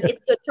is good.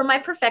 It's good for my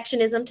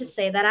perfectionism to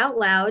say that out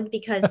loud,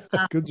 because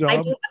Good I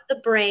do job. have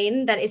the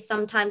brain that is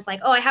sometimes like,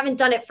 oh, I haven't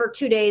done it for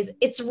 2 days.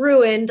 It's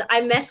ruined.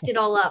 I messed it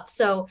all up.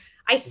 So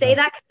I say Yeah.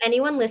 that to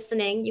anyone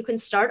listening, you can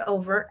start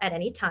over at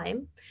any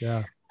time.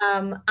 Yeah.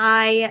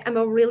 I am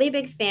a really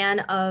big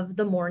fan of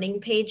the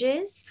morning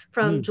pages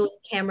from Mm. Julia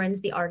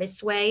Cameron's The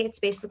Artist's Way. It's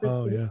basically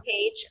Oh yeah.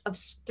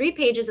 3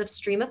 pages of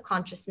stream of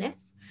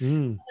consciousness.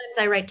 Mm. Sometimes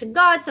I write to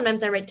God,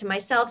 sometimes I write to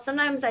myself,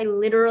 sometimes I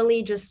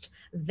literally just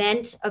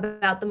vent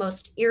about the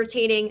most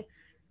irritating,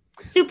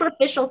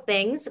 superficial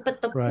things.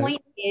 But the Right.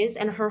 point is,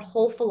 and her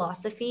whole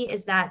philosophy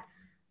is that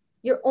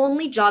your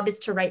only job is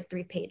to write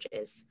 3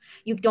 pages.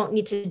 You don't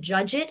need to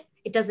judge it.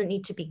 It doesn't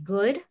need to be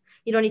good.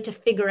 You don't need to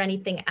figure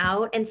anything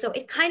out. And so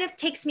it kind of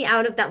takes me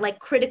out of that like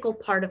critical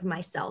part of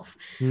myself.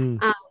 Mm.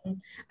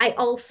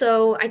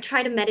 I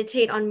try to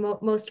meditate on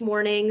most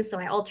mornings. So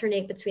I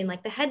alternate between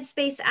like the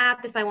Headspace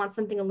app if I want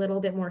something a little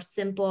bit more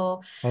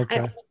simple. I Okay.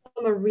 also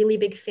am a really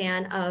big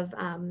fan of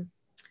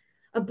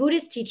a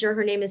Buddhist teacher.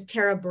 Her name is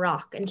Tara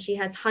Brach, and she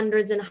has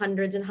hundreds and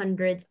hundreds and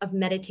hundreds of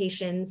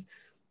meditations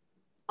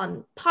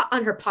on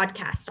her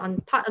podcast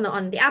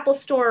on the Apple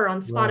Store or on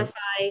Right.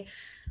 Spotify,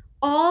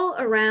 all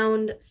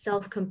around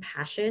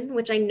self-compassion,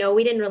 which I know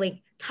we didn't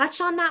really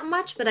touch on that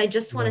much, but I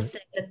just want to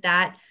Right. say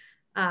that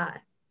uh,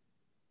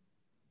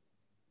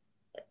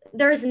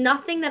 there's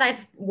nothing that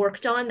I've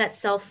worked on that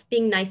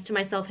being nice to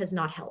myself has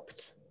not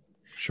helped.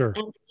 Sure.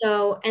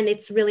 And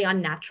it's really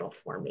unnatural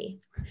for me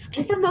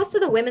and for most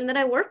of the women that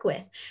I work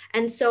with.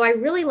 And so I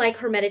really like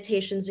her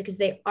meditations because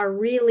they are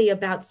really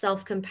about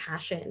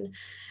self-compassion.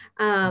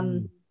 Um,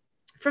 Mm.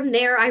 from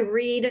there, I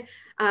read,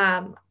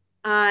 I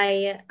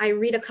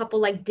read a couple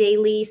like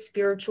daily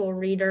spiritual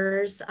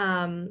readers,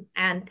 and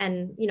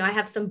you know, I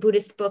have some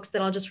Buddhist books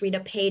that I'll just read a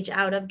page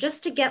out of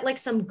just to get like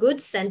some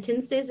good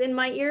sentences in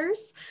my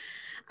ears.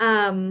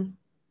 Um,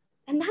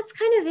 and that's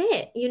kind of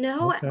it, you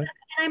know. And Okay.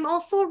 I'm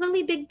also a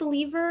really big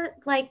believer,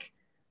 like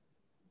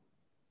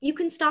you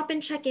can stop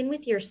and check in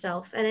with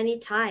yourself at any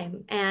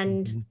time.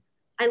 And Mhm.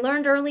 I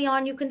learned early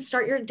on you can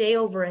start your day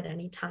over at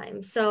any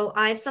time. So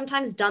I've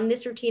sometimes done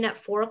this routine at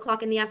 4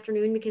 o'clock in the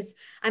afternoon because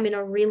I'm in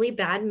a really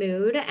bad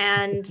mood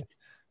and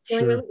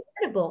feeling Sure. really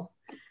irritable.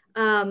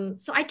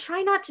 So I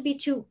try not to be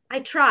too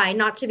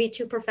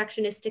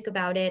perfectionistic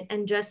about it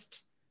and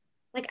just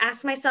like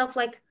ask myself,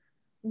 like,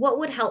 what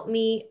would help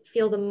me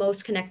feel the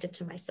most connected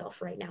to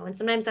myself right now? And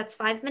sometimes that's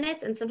 5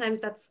 minutes and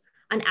sometimes that's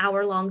an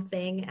hour long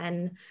thing.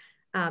 And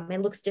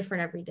it looks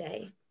different every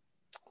day.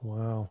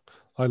 Wow.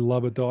 I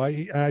love it though.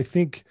 I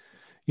think,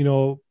 you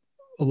know,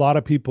 a lot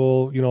of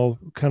people, you know,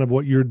 kind of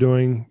what you're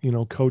doing, you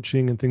know,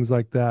 coaching and things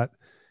like that,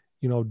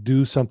 you know,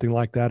 do something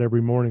like that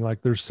every morning.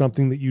 Like there's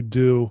something that you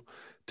do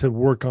to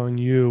work on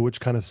you, which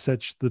kind of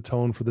sets the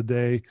tone for the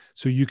day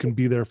so you can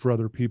be there for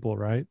other people,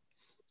 right?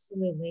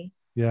 Absolutely.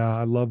 Yeah,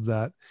 I love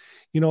that.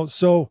 You know,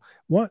 so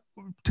what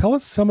tell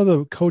us some of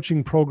the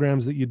coaching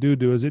programs that you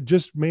do. Is it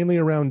just mainly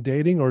around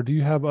dating or do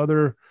you have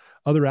other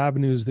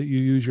avenues that you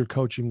use your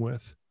coaching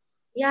with?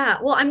 Yeah,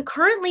 well, I'm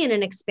currently in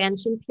an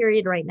expansion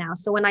period right now.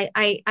 So when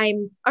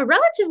I'm a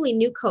relatively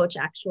new coach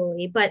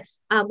actually, but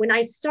when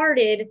I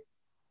started,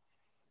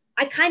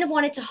 I kind of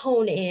wanted to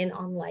hone in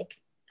on like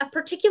a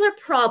particular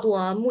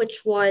problem,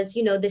 which was,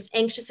 you know, this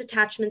anxious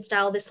attachment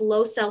style, this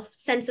low self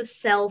sense of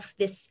self,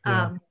 this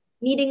Yeah.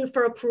 needing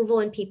for approval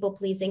and people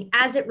pleasing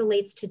as it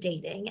relates to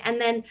dating.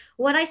 And then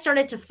what I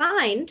started to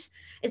find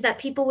is that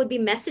people would be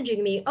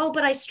messaging me, oh,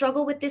 but I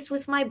struggle with this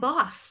with my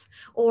boss,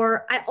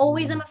 or I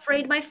always am Mm,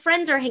 afraid my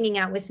friends are hanging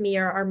out with me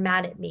or are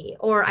mad at me,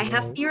 or I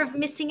have right. fear of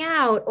missing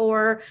out,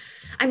 or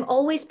I'm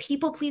always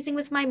people pleasing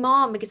with my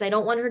mom because I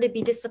don't want her to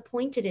be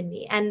disappointed in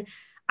me. And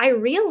I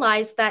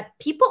realized that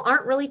people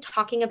aren't really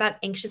talking about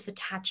anxious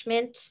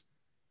attachment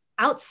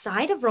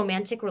outside of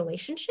romantic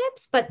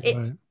relationships, but it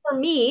Right. for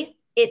me,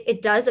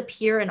 it does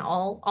appear in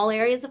all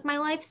areas of my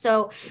life.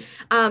 So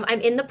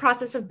I'm in the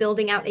process of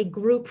building out a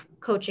group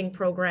coaching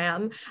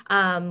program,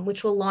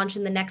 which will launch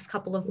in the next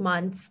couple of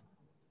months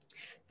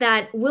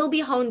that will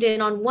be honed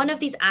in on one of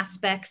these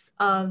aspects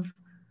of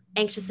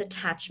anxious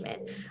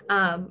attachment,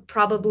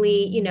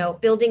 probably, you know,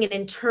 building an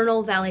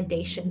internal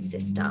validation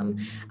system.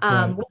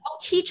 Right. We'll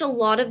teach a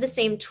lot of the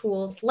same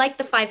tools like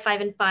the 5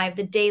 5 and 5,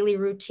 the daily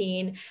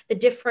routine, the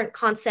different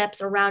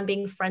concepts around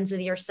being friends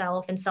with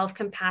yourself and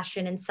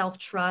self-compassion and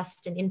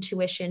self-trust and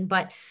intuition,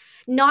 but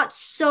not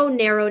so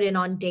narrowed in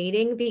on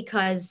dating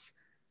because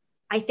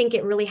I think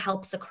it really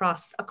helps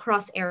across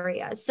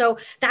areas. So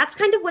that's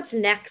kind of what's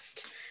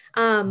next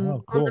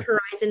Oh, on the cool.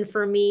 horizon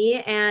for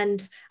me,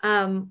 and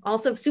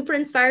also super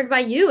inspired by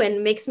you,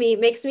 and makes me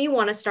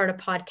want to start a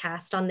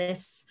podcast on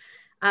this,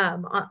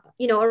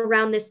 you know,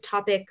 around this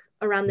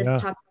Yeah.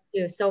 topic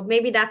too. So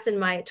maybe that's in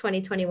my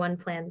 2021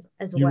 plans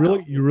as You well.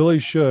 really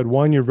should.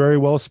 One, you're very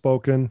well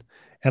spoken.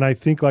 And I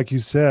think, like you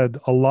said,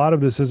 a lot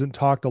of this isn't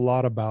talked a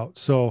lot about.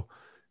 So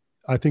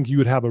I think you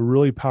would have a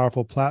really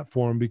powerful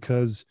platform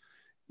because,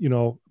 you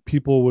know,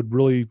 people would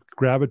really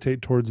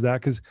gravitate towards that.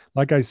 Cause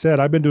like I said,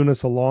 I've been doing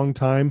this a long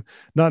time,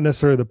 not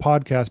necessarily the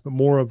podcast, but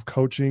more of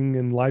coaching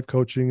and life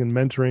coaching and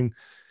mentoring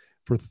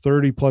for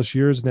 30 plus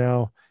years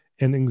now.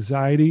 And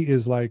anxiety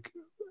is like,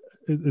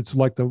 it's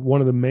like the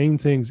one of the main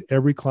things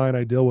every client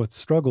I deal with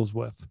struggles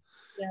with.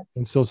 Yeah.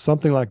 And so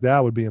something like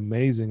that would be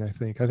amazing. I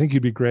think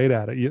you'd be great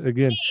at it.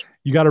 Again,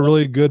 you got a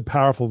really good,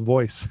 powerful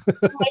voice. I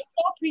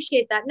so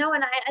appreciate that. No,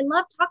 and I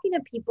love talking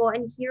to people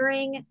and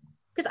hearing,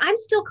 because I'm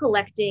still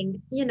collecting,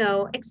 you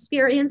know,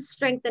 experience,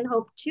 strength, and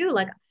hope too.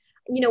 Like,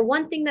 you know,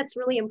 one thing that's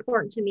really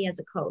important to me as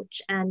a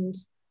coach and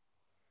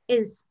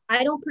is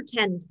I don't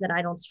pretend that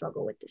I don't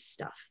struggle with this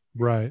stuff.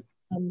 Right.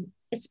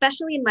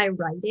 Especially in my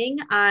writing,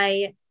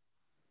 I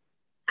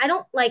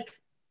don't like,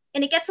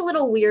 and it gets a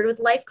little weird with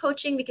life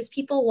coaching because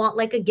people want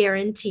like a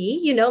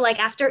guarantee, you know, like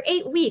after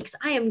 8 weeks,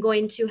 I am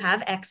going to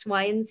have X,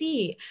 Y, and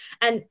Z.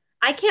 And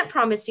I can't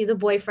promise you the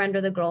boyfriend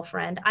or the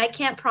girlfriend. I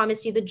can't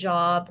promise you the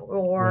job Right.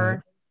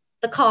 or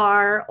the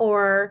car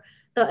or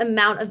the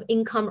amount of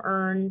income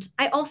earned.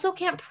 I also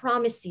can't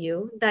promise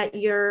you that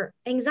your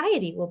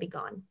anxiety will be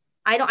gone.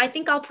 I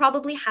think I'll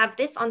probably have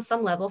this on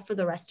some level for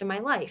the rest of my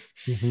life.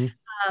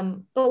 Hmm.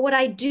 But what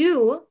I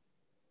do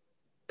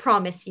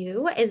promise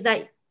you is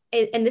that,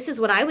 and this is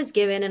what I was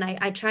given, and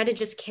I try to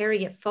just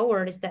carry it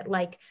forward, is that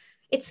like,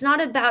 it's not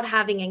about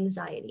having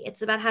anxiety.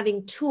 It's about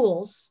having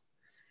tools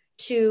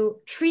to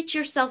treat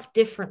yourself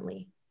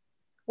differently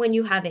when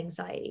you have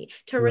anxiety,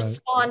 to Right.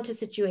 respond to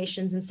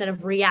situations instead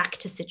of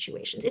react to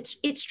situations.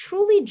 It's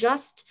truly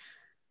just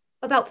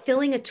about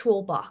filling a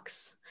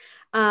toolbox.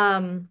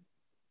 Um,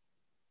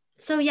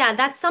 So yeah,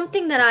 that's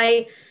something that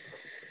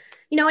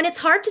and it's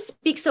hard to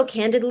speak so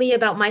candidly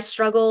about my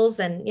struggles,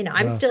 and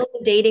I'm Yeah, still in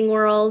the dating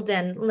world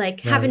and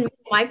like right. haven't met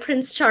my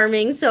Prince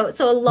Charming. So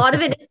a lot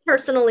of it is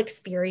personal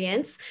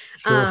experience.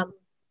 Sure. Um,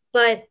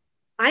 but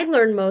I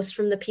learn most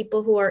from the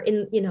people who are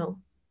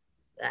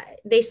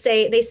they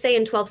say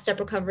in 12-step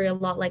recovery a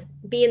lot, like,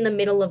 be in the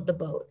middle of the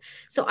boat.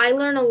 So I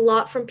learn a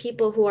lot from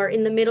people who are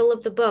in the middle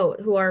of the boat,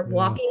 who are Yeah.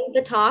 walking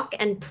the talk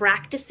and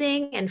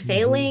practicing and Hmm.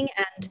 failing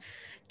and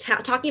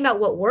talking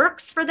about what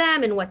works for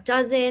them and what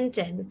doesn't.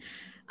 And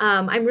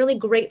I'm really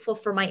grateful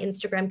for my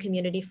Instagram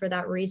community for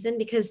that reason,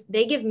 because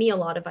they give me a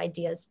lot of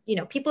ideas.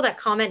 People that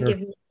comment Sure. give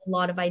me a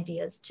lot of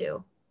ideas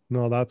too.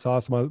 No, that's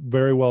awesome.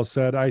 Very well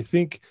said. I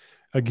think,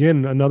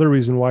 again, another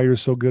reason why you're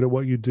so good at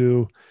what you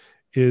do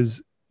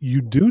is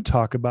you do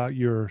talk about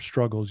your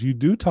struggles. You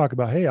do talk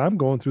about, hey, I'm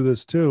going through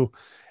this too.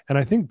 And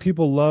I think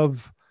people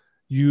love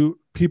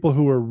people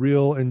who are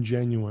real and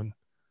genuine,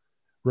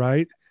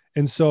 right?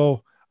 And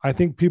so I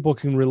think people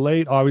can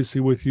relate obviously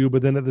with you,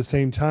 but then at the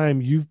same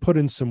time, you've put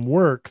in some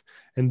work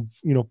and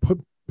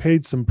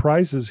paid some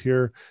prices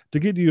here to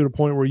get you to a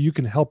point where you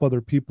can help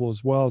other people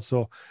as well.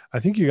 So I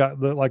think you got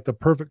the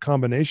perfect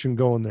combination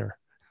going there.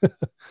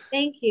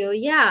 Thank you.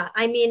 Yeah.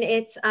 I mean,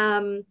 it's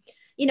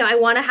I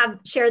want to have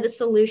share the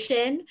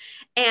solution,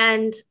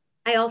 and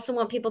I also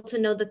want people to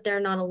know that they're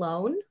not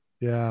alone.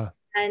 Yeah.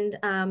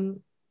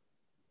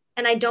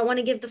 And I don't want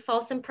to give the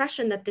false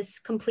impression that this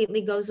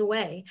completely goes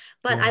away.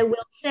 But Yeah. I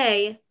will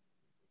say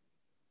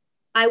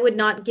I would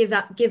not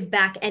give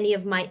back any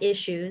of my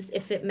issues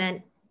if it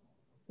meant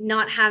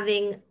not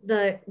having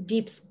the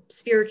deep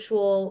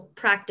spiritual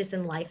practice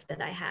in life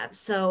that I have.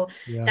 So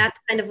Yeah. that's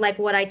kind of like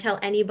what I tell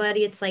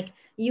anybody. It's like,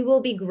 you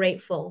will be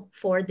grateful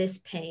for this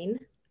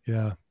pain,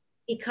 Yeah.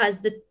 because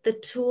the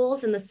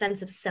tools and the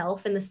sense of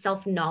self and the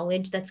self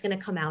knowledge that's going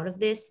to come out of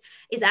this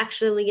is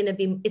actually going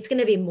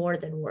to be more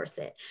than worth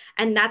it.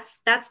 And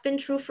that's been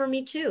true for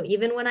me too.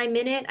 Even when I'm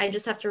in it, I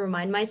just have to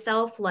remind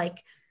myself,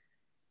 like,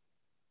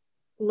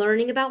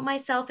 learning about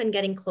myself and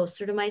getting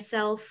closer to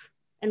myself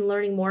and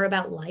learning more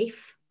about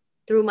life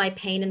through my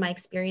pain and my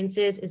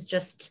experiences is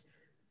just,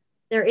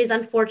 there is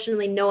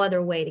unfortunately no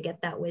other way to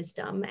get that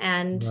wisdom,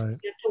 and Right.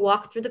 you have to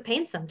walk through the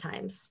pain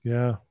sometimes.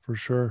 Yeah, for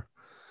sure.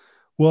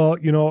 Well,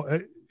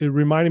 it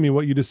reminded me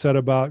what you just said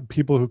about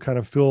people who kind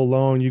of feel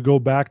alone. You go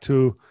back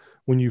to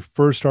when you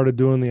first started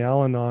doing the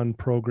Al-Anon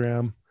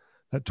program,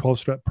 that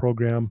 12-step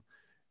program.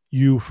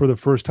 You, for the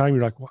first time,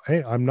 you're like, well,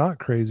 hey, I'm not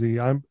crazy.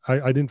 I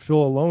didn't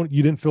feel alone.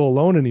 You didn't feel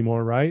alone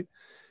anymore, right?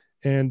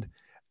 And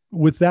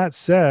with that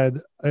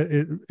said,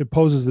 it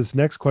poses this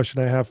next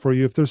question I have for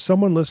you. If there's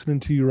someone listening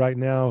to you right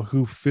now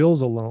who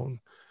feels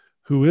alone,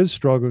 who is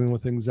struggling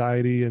with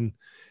anxiety and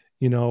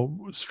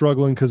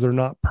struggling because they're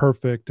not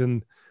perfect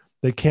and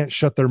they can't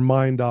shut their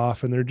mind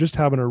off and they're just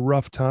having a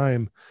rough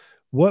time,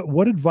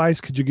 what advice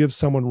could you give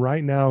someone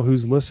right now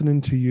who's listening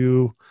to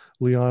you,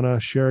 Liana,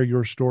 share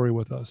your story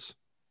with us?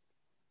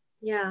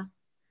 Yeah.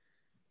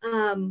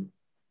 um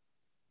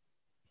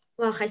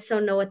well, I so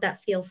know what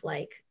that feels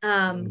like.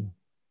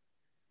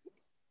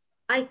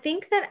 I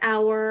think that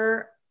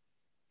our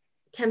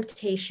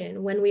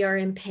temptation when we are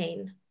in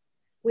pain,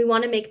 we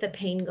want to make the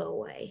pain go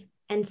away.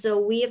 And so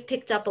we have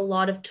picked up a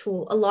lot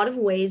of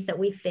ways that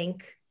we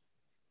think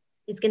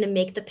is going to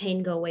make the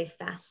pain go away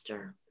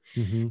faster.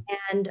 Mm-hmm.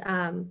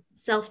 And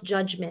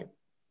self-judgment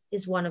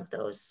is one of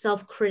those.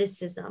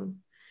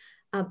 Self-criticism,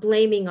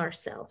 blaming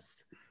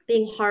ourselves,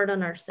 being hard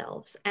on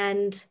ourselves.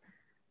 And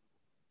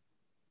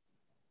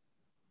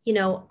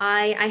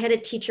I had a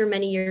teacher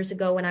many years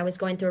ago when I was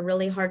going through a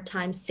really hard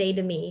time say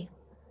to me,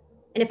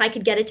 and if I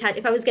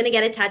was going to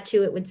get a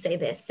tattoo, it would say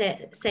this,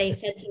 said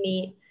to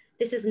me,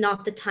 "This is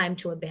not the time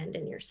to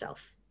abandon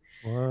yourself."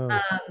 Wow.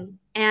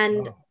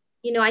 And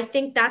Wow. I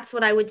think that's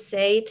what I would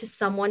say to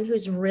someone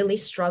who's really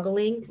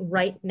struggling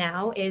right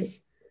now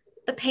is,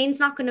 the pain's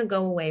not going to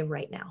go away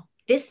right now.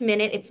 This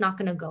minute, it's not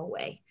going to go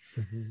away.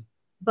 Mm-hmm.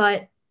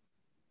 But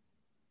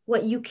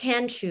what you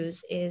can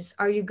choose is,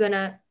 are you going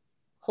to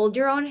hold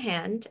your own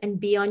hand and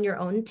be on your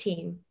own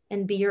team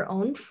and be your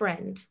own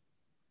friend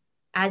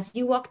as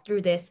you walk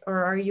through this,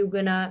 or are you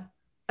going to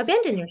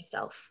abandon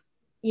yourself?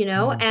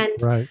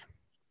 Mm. Right.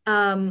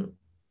 Um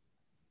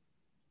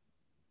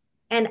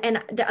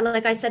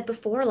like I said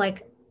before,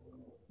 like,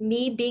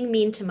 me being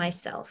mean to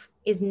myself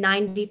is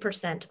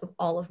 90% of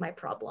all of my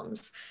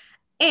problems.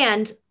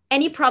 And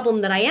any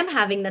problem that I am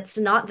having that's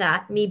not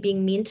that, me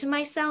being mean to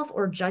myself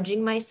or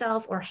judging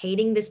myself or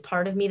hating this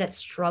part of me that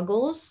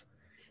struggles,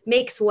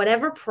 makes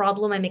whatever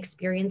problem I'm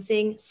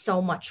experiencing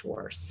so much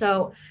worse.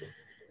 So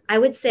I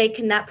would say,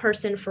 can that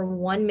person for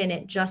 1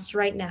 minute, just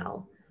right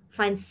now,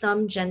 find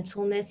some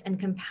gentleness and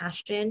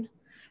compassion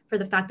for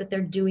the fact that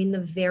they're doing the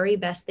very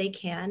best they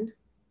can,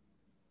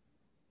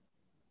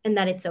 and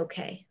that it's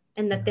okay,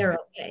 and that Yeah. they're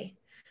okay,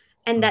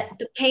 and Wow. that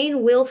the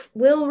pain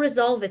will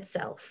resolve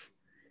itself.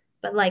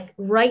 But like,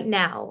 right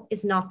now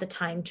is not the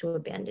time to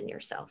abandon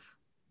yourself.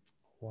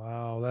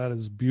 Wow, that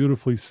is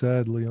beautifully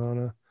said,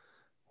 Liana.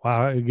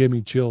 Wow, it gave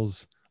me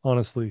chills,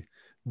 honestly.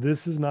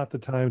 This is not the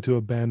time to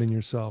abandon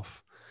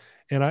yourself.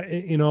 And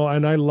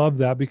and I love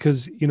that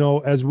because,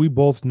 as we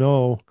both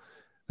know,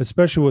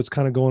 especially what's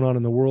kind of going on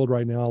in the world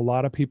right now, a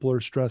lot of people are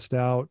stressed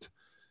out.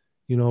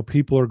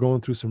 People are going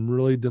through some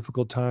really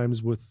difficult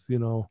times with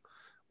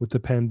the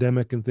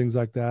pandemic and things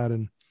like that.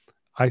 And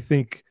I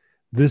think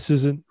this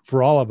isn't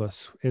for all of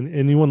us, and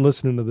anyone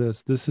listening to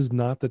this is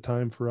not the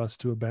time for us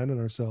to abandon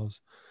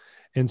ourselves.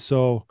 And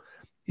so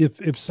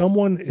if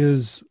someone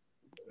is,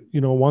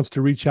 wants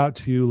to reach out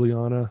to you,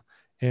 Liana,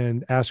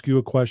 and ask you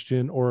a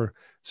question or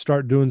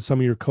start doing some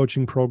of your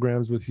coaching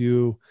programs with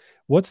you,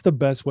 what's the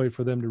best way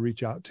for them to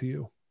reach out to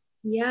you?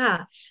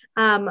 Yeah.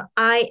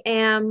 I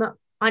am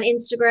on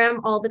Instagram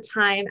all the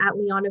time at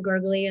Liana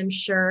Gergely. I'm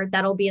sure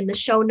that'll be in the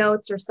show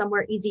notes or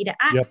somewhere easy to Yep.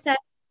 access.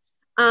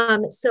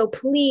 So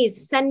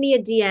please send me a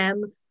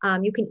DM.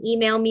 You can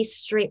email me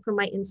straight from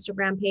my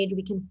Instagram page.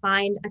 We can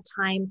find a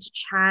time to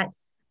chat.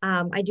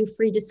 I do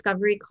free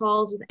discovery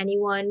calls with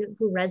anyone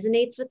who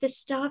resonates with this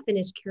stuff and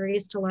is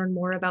curious to learn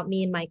more about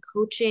me and my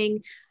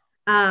coaching.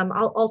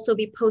 I'll also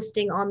be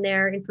posting on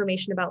there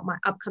information about my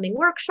upcoming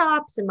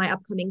workshops and my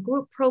upcoming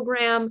group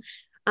program.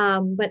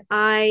 But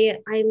I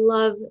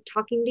love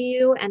talking to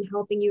you and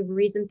helping you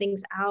reason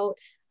things out.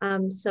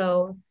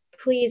 So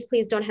please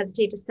don't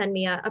hesitate to send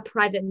me a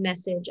private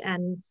message,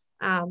 and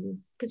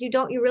because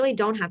you really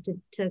don't have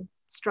to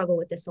struggle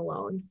with this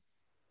alone.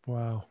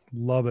 Wow.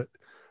 Love it.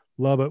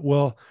 Love it.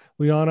 Well,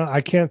 Liana,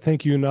 I can't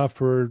thank you enough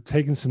for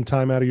taking some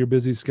time out of your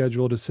busy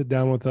schedule to sit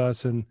down with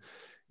us and,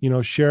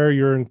 share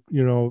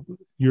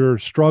your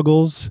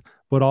struggles,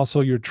 but also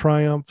your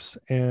triumphs.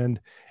 And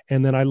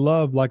then I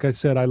love, like I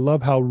said, I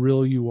love how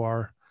real you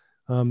are.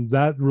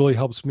 That really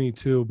helps me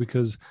too,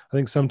 because I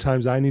think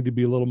sometimes I need to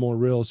be a little more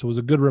real. So it was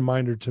a good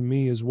reminder to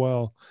me as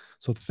well.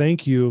 So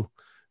thank you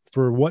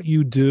for what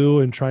you do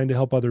and trying to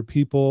help other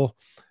people.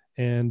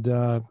 And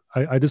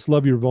I just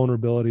love your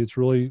vulnerability. It's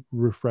really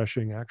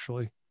refreshing,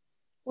 actually.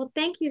 Well,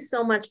 thank you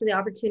so much for the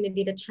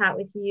opportunity to chat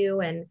with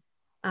you. And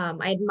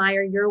I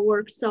admire your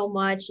work so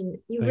much. And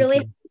you Thank really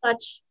you. have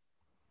such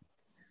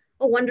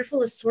a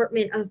wonderful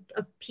assortment of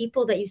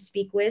people that you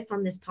speak with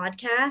on this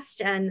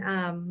podcast.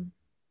 And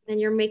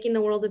you're making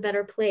the world a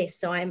better place.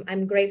 So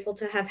I'm grateful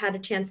to have had a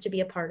chance to be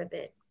a part of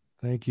it.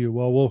 Thank you.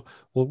 Well,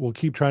 we'll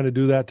keep trying to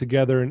do that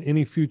together in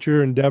any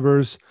future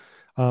endeavors.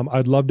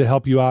 I'd love to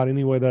help you out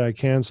any way that I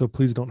can. So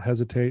please don't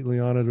hesitate,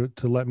 Liana,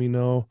 to let me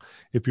know.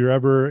 If you're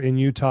ever in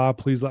Utah,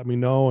 please let me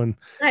know. And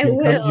I you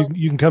can come, will.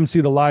 you can come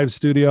see the live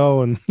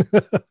studio. And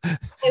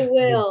I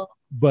will.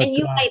 And but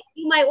you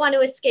might want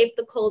to escape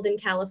the cold in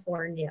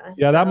California.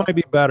 yeah, that So might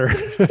be better.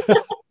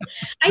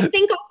 I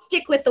think I'll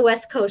stick with the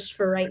West Coast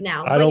for right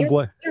now. I But don't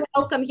blame. you're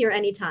welcome here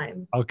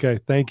anytime. Okay.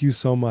 Thank you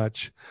so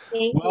much.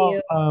 Thank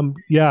Well, you.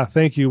 yeah,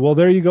 thank you. Well,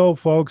 there you go,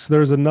 folks.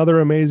 There's another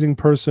amazing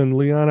person,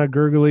 Liana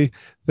Gergely.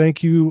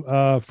 Thank you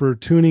for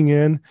tuning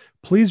in.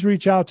 Please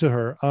reach out to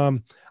her.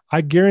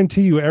 I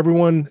guarantee you,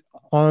 everyone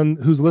on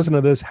who's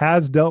listening to this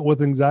has dealt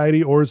with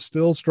anxiety or is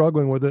still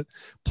struggling with it.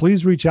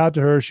 Please reach out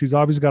to her. She's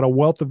obviously got a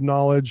wealth of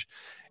knowledge.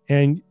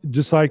 And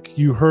just like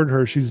you heard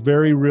her, she's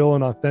very real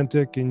and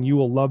authentic, and you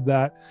will love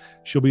that.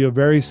 She'll be a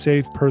very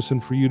safe person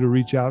for you to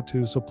reach out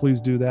to. So please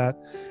do that.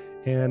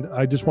 And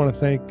I just want to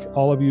thank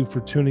all of you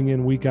for tuning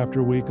in week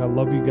after week. I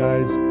love you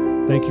guys.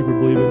 Thank you for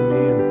believing in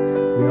me.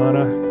 And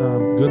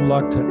Liana, good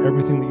luck to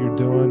everything that you're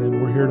doing.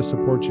 And we're here to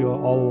support you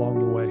all along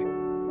the way.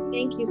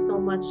 Thank you so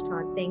much,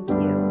 Todd. Thank you.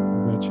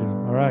 I bet you.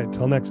 All right.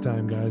 Till next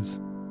time, guys.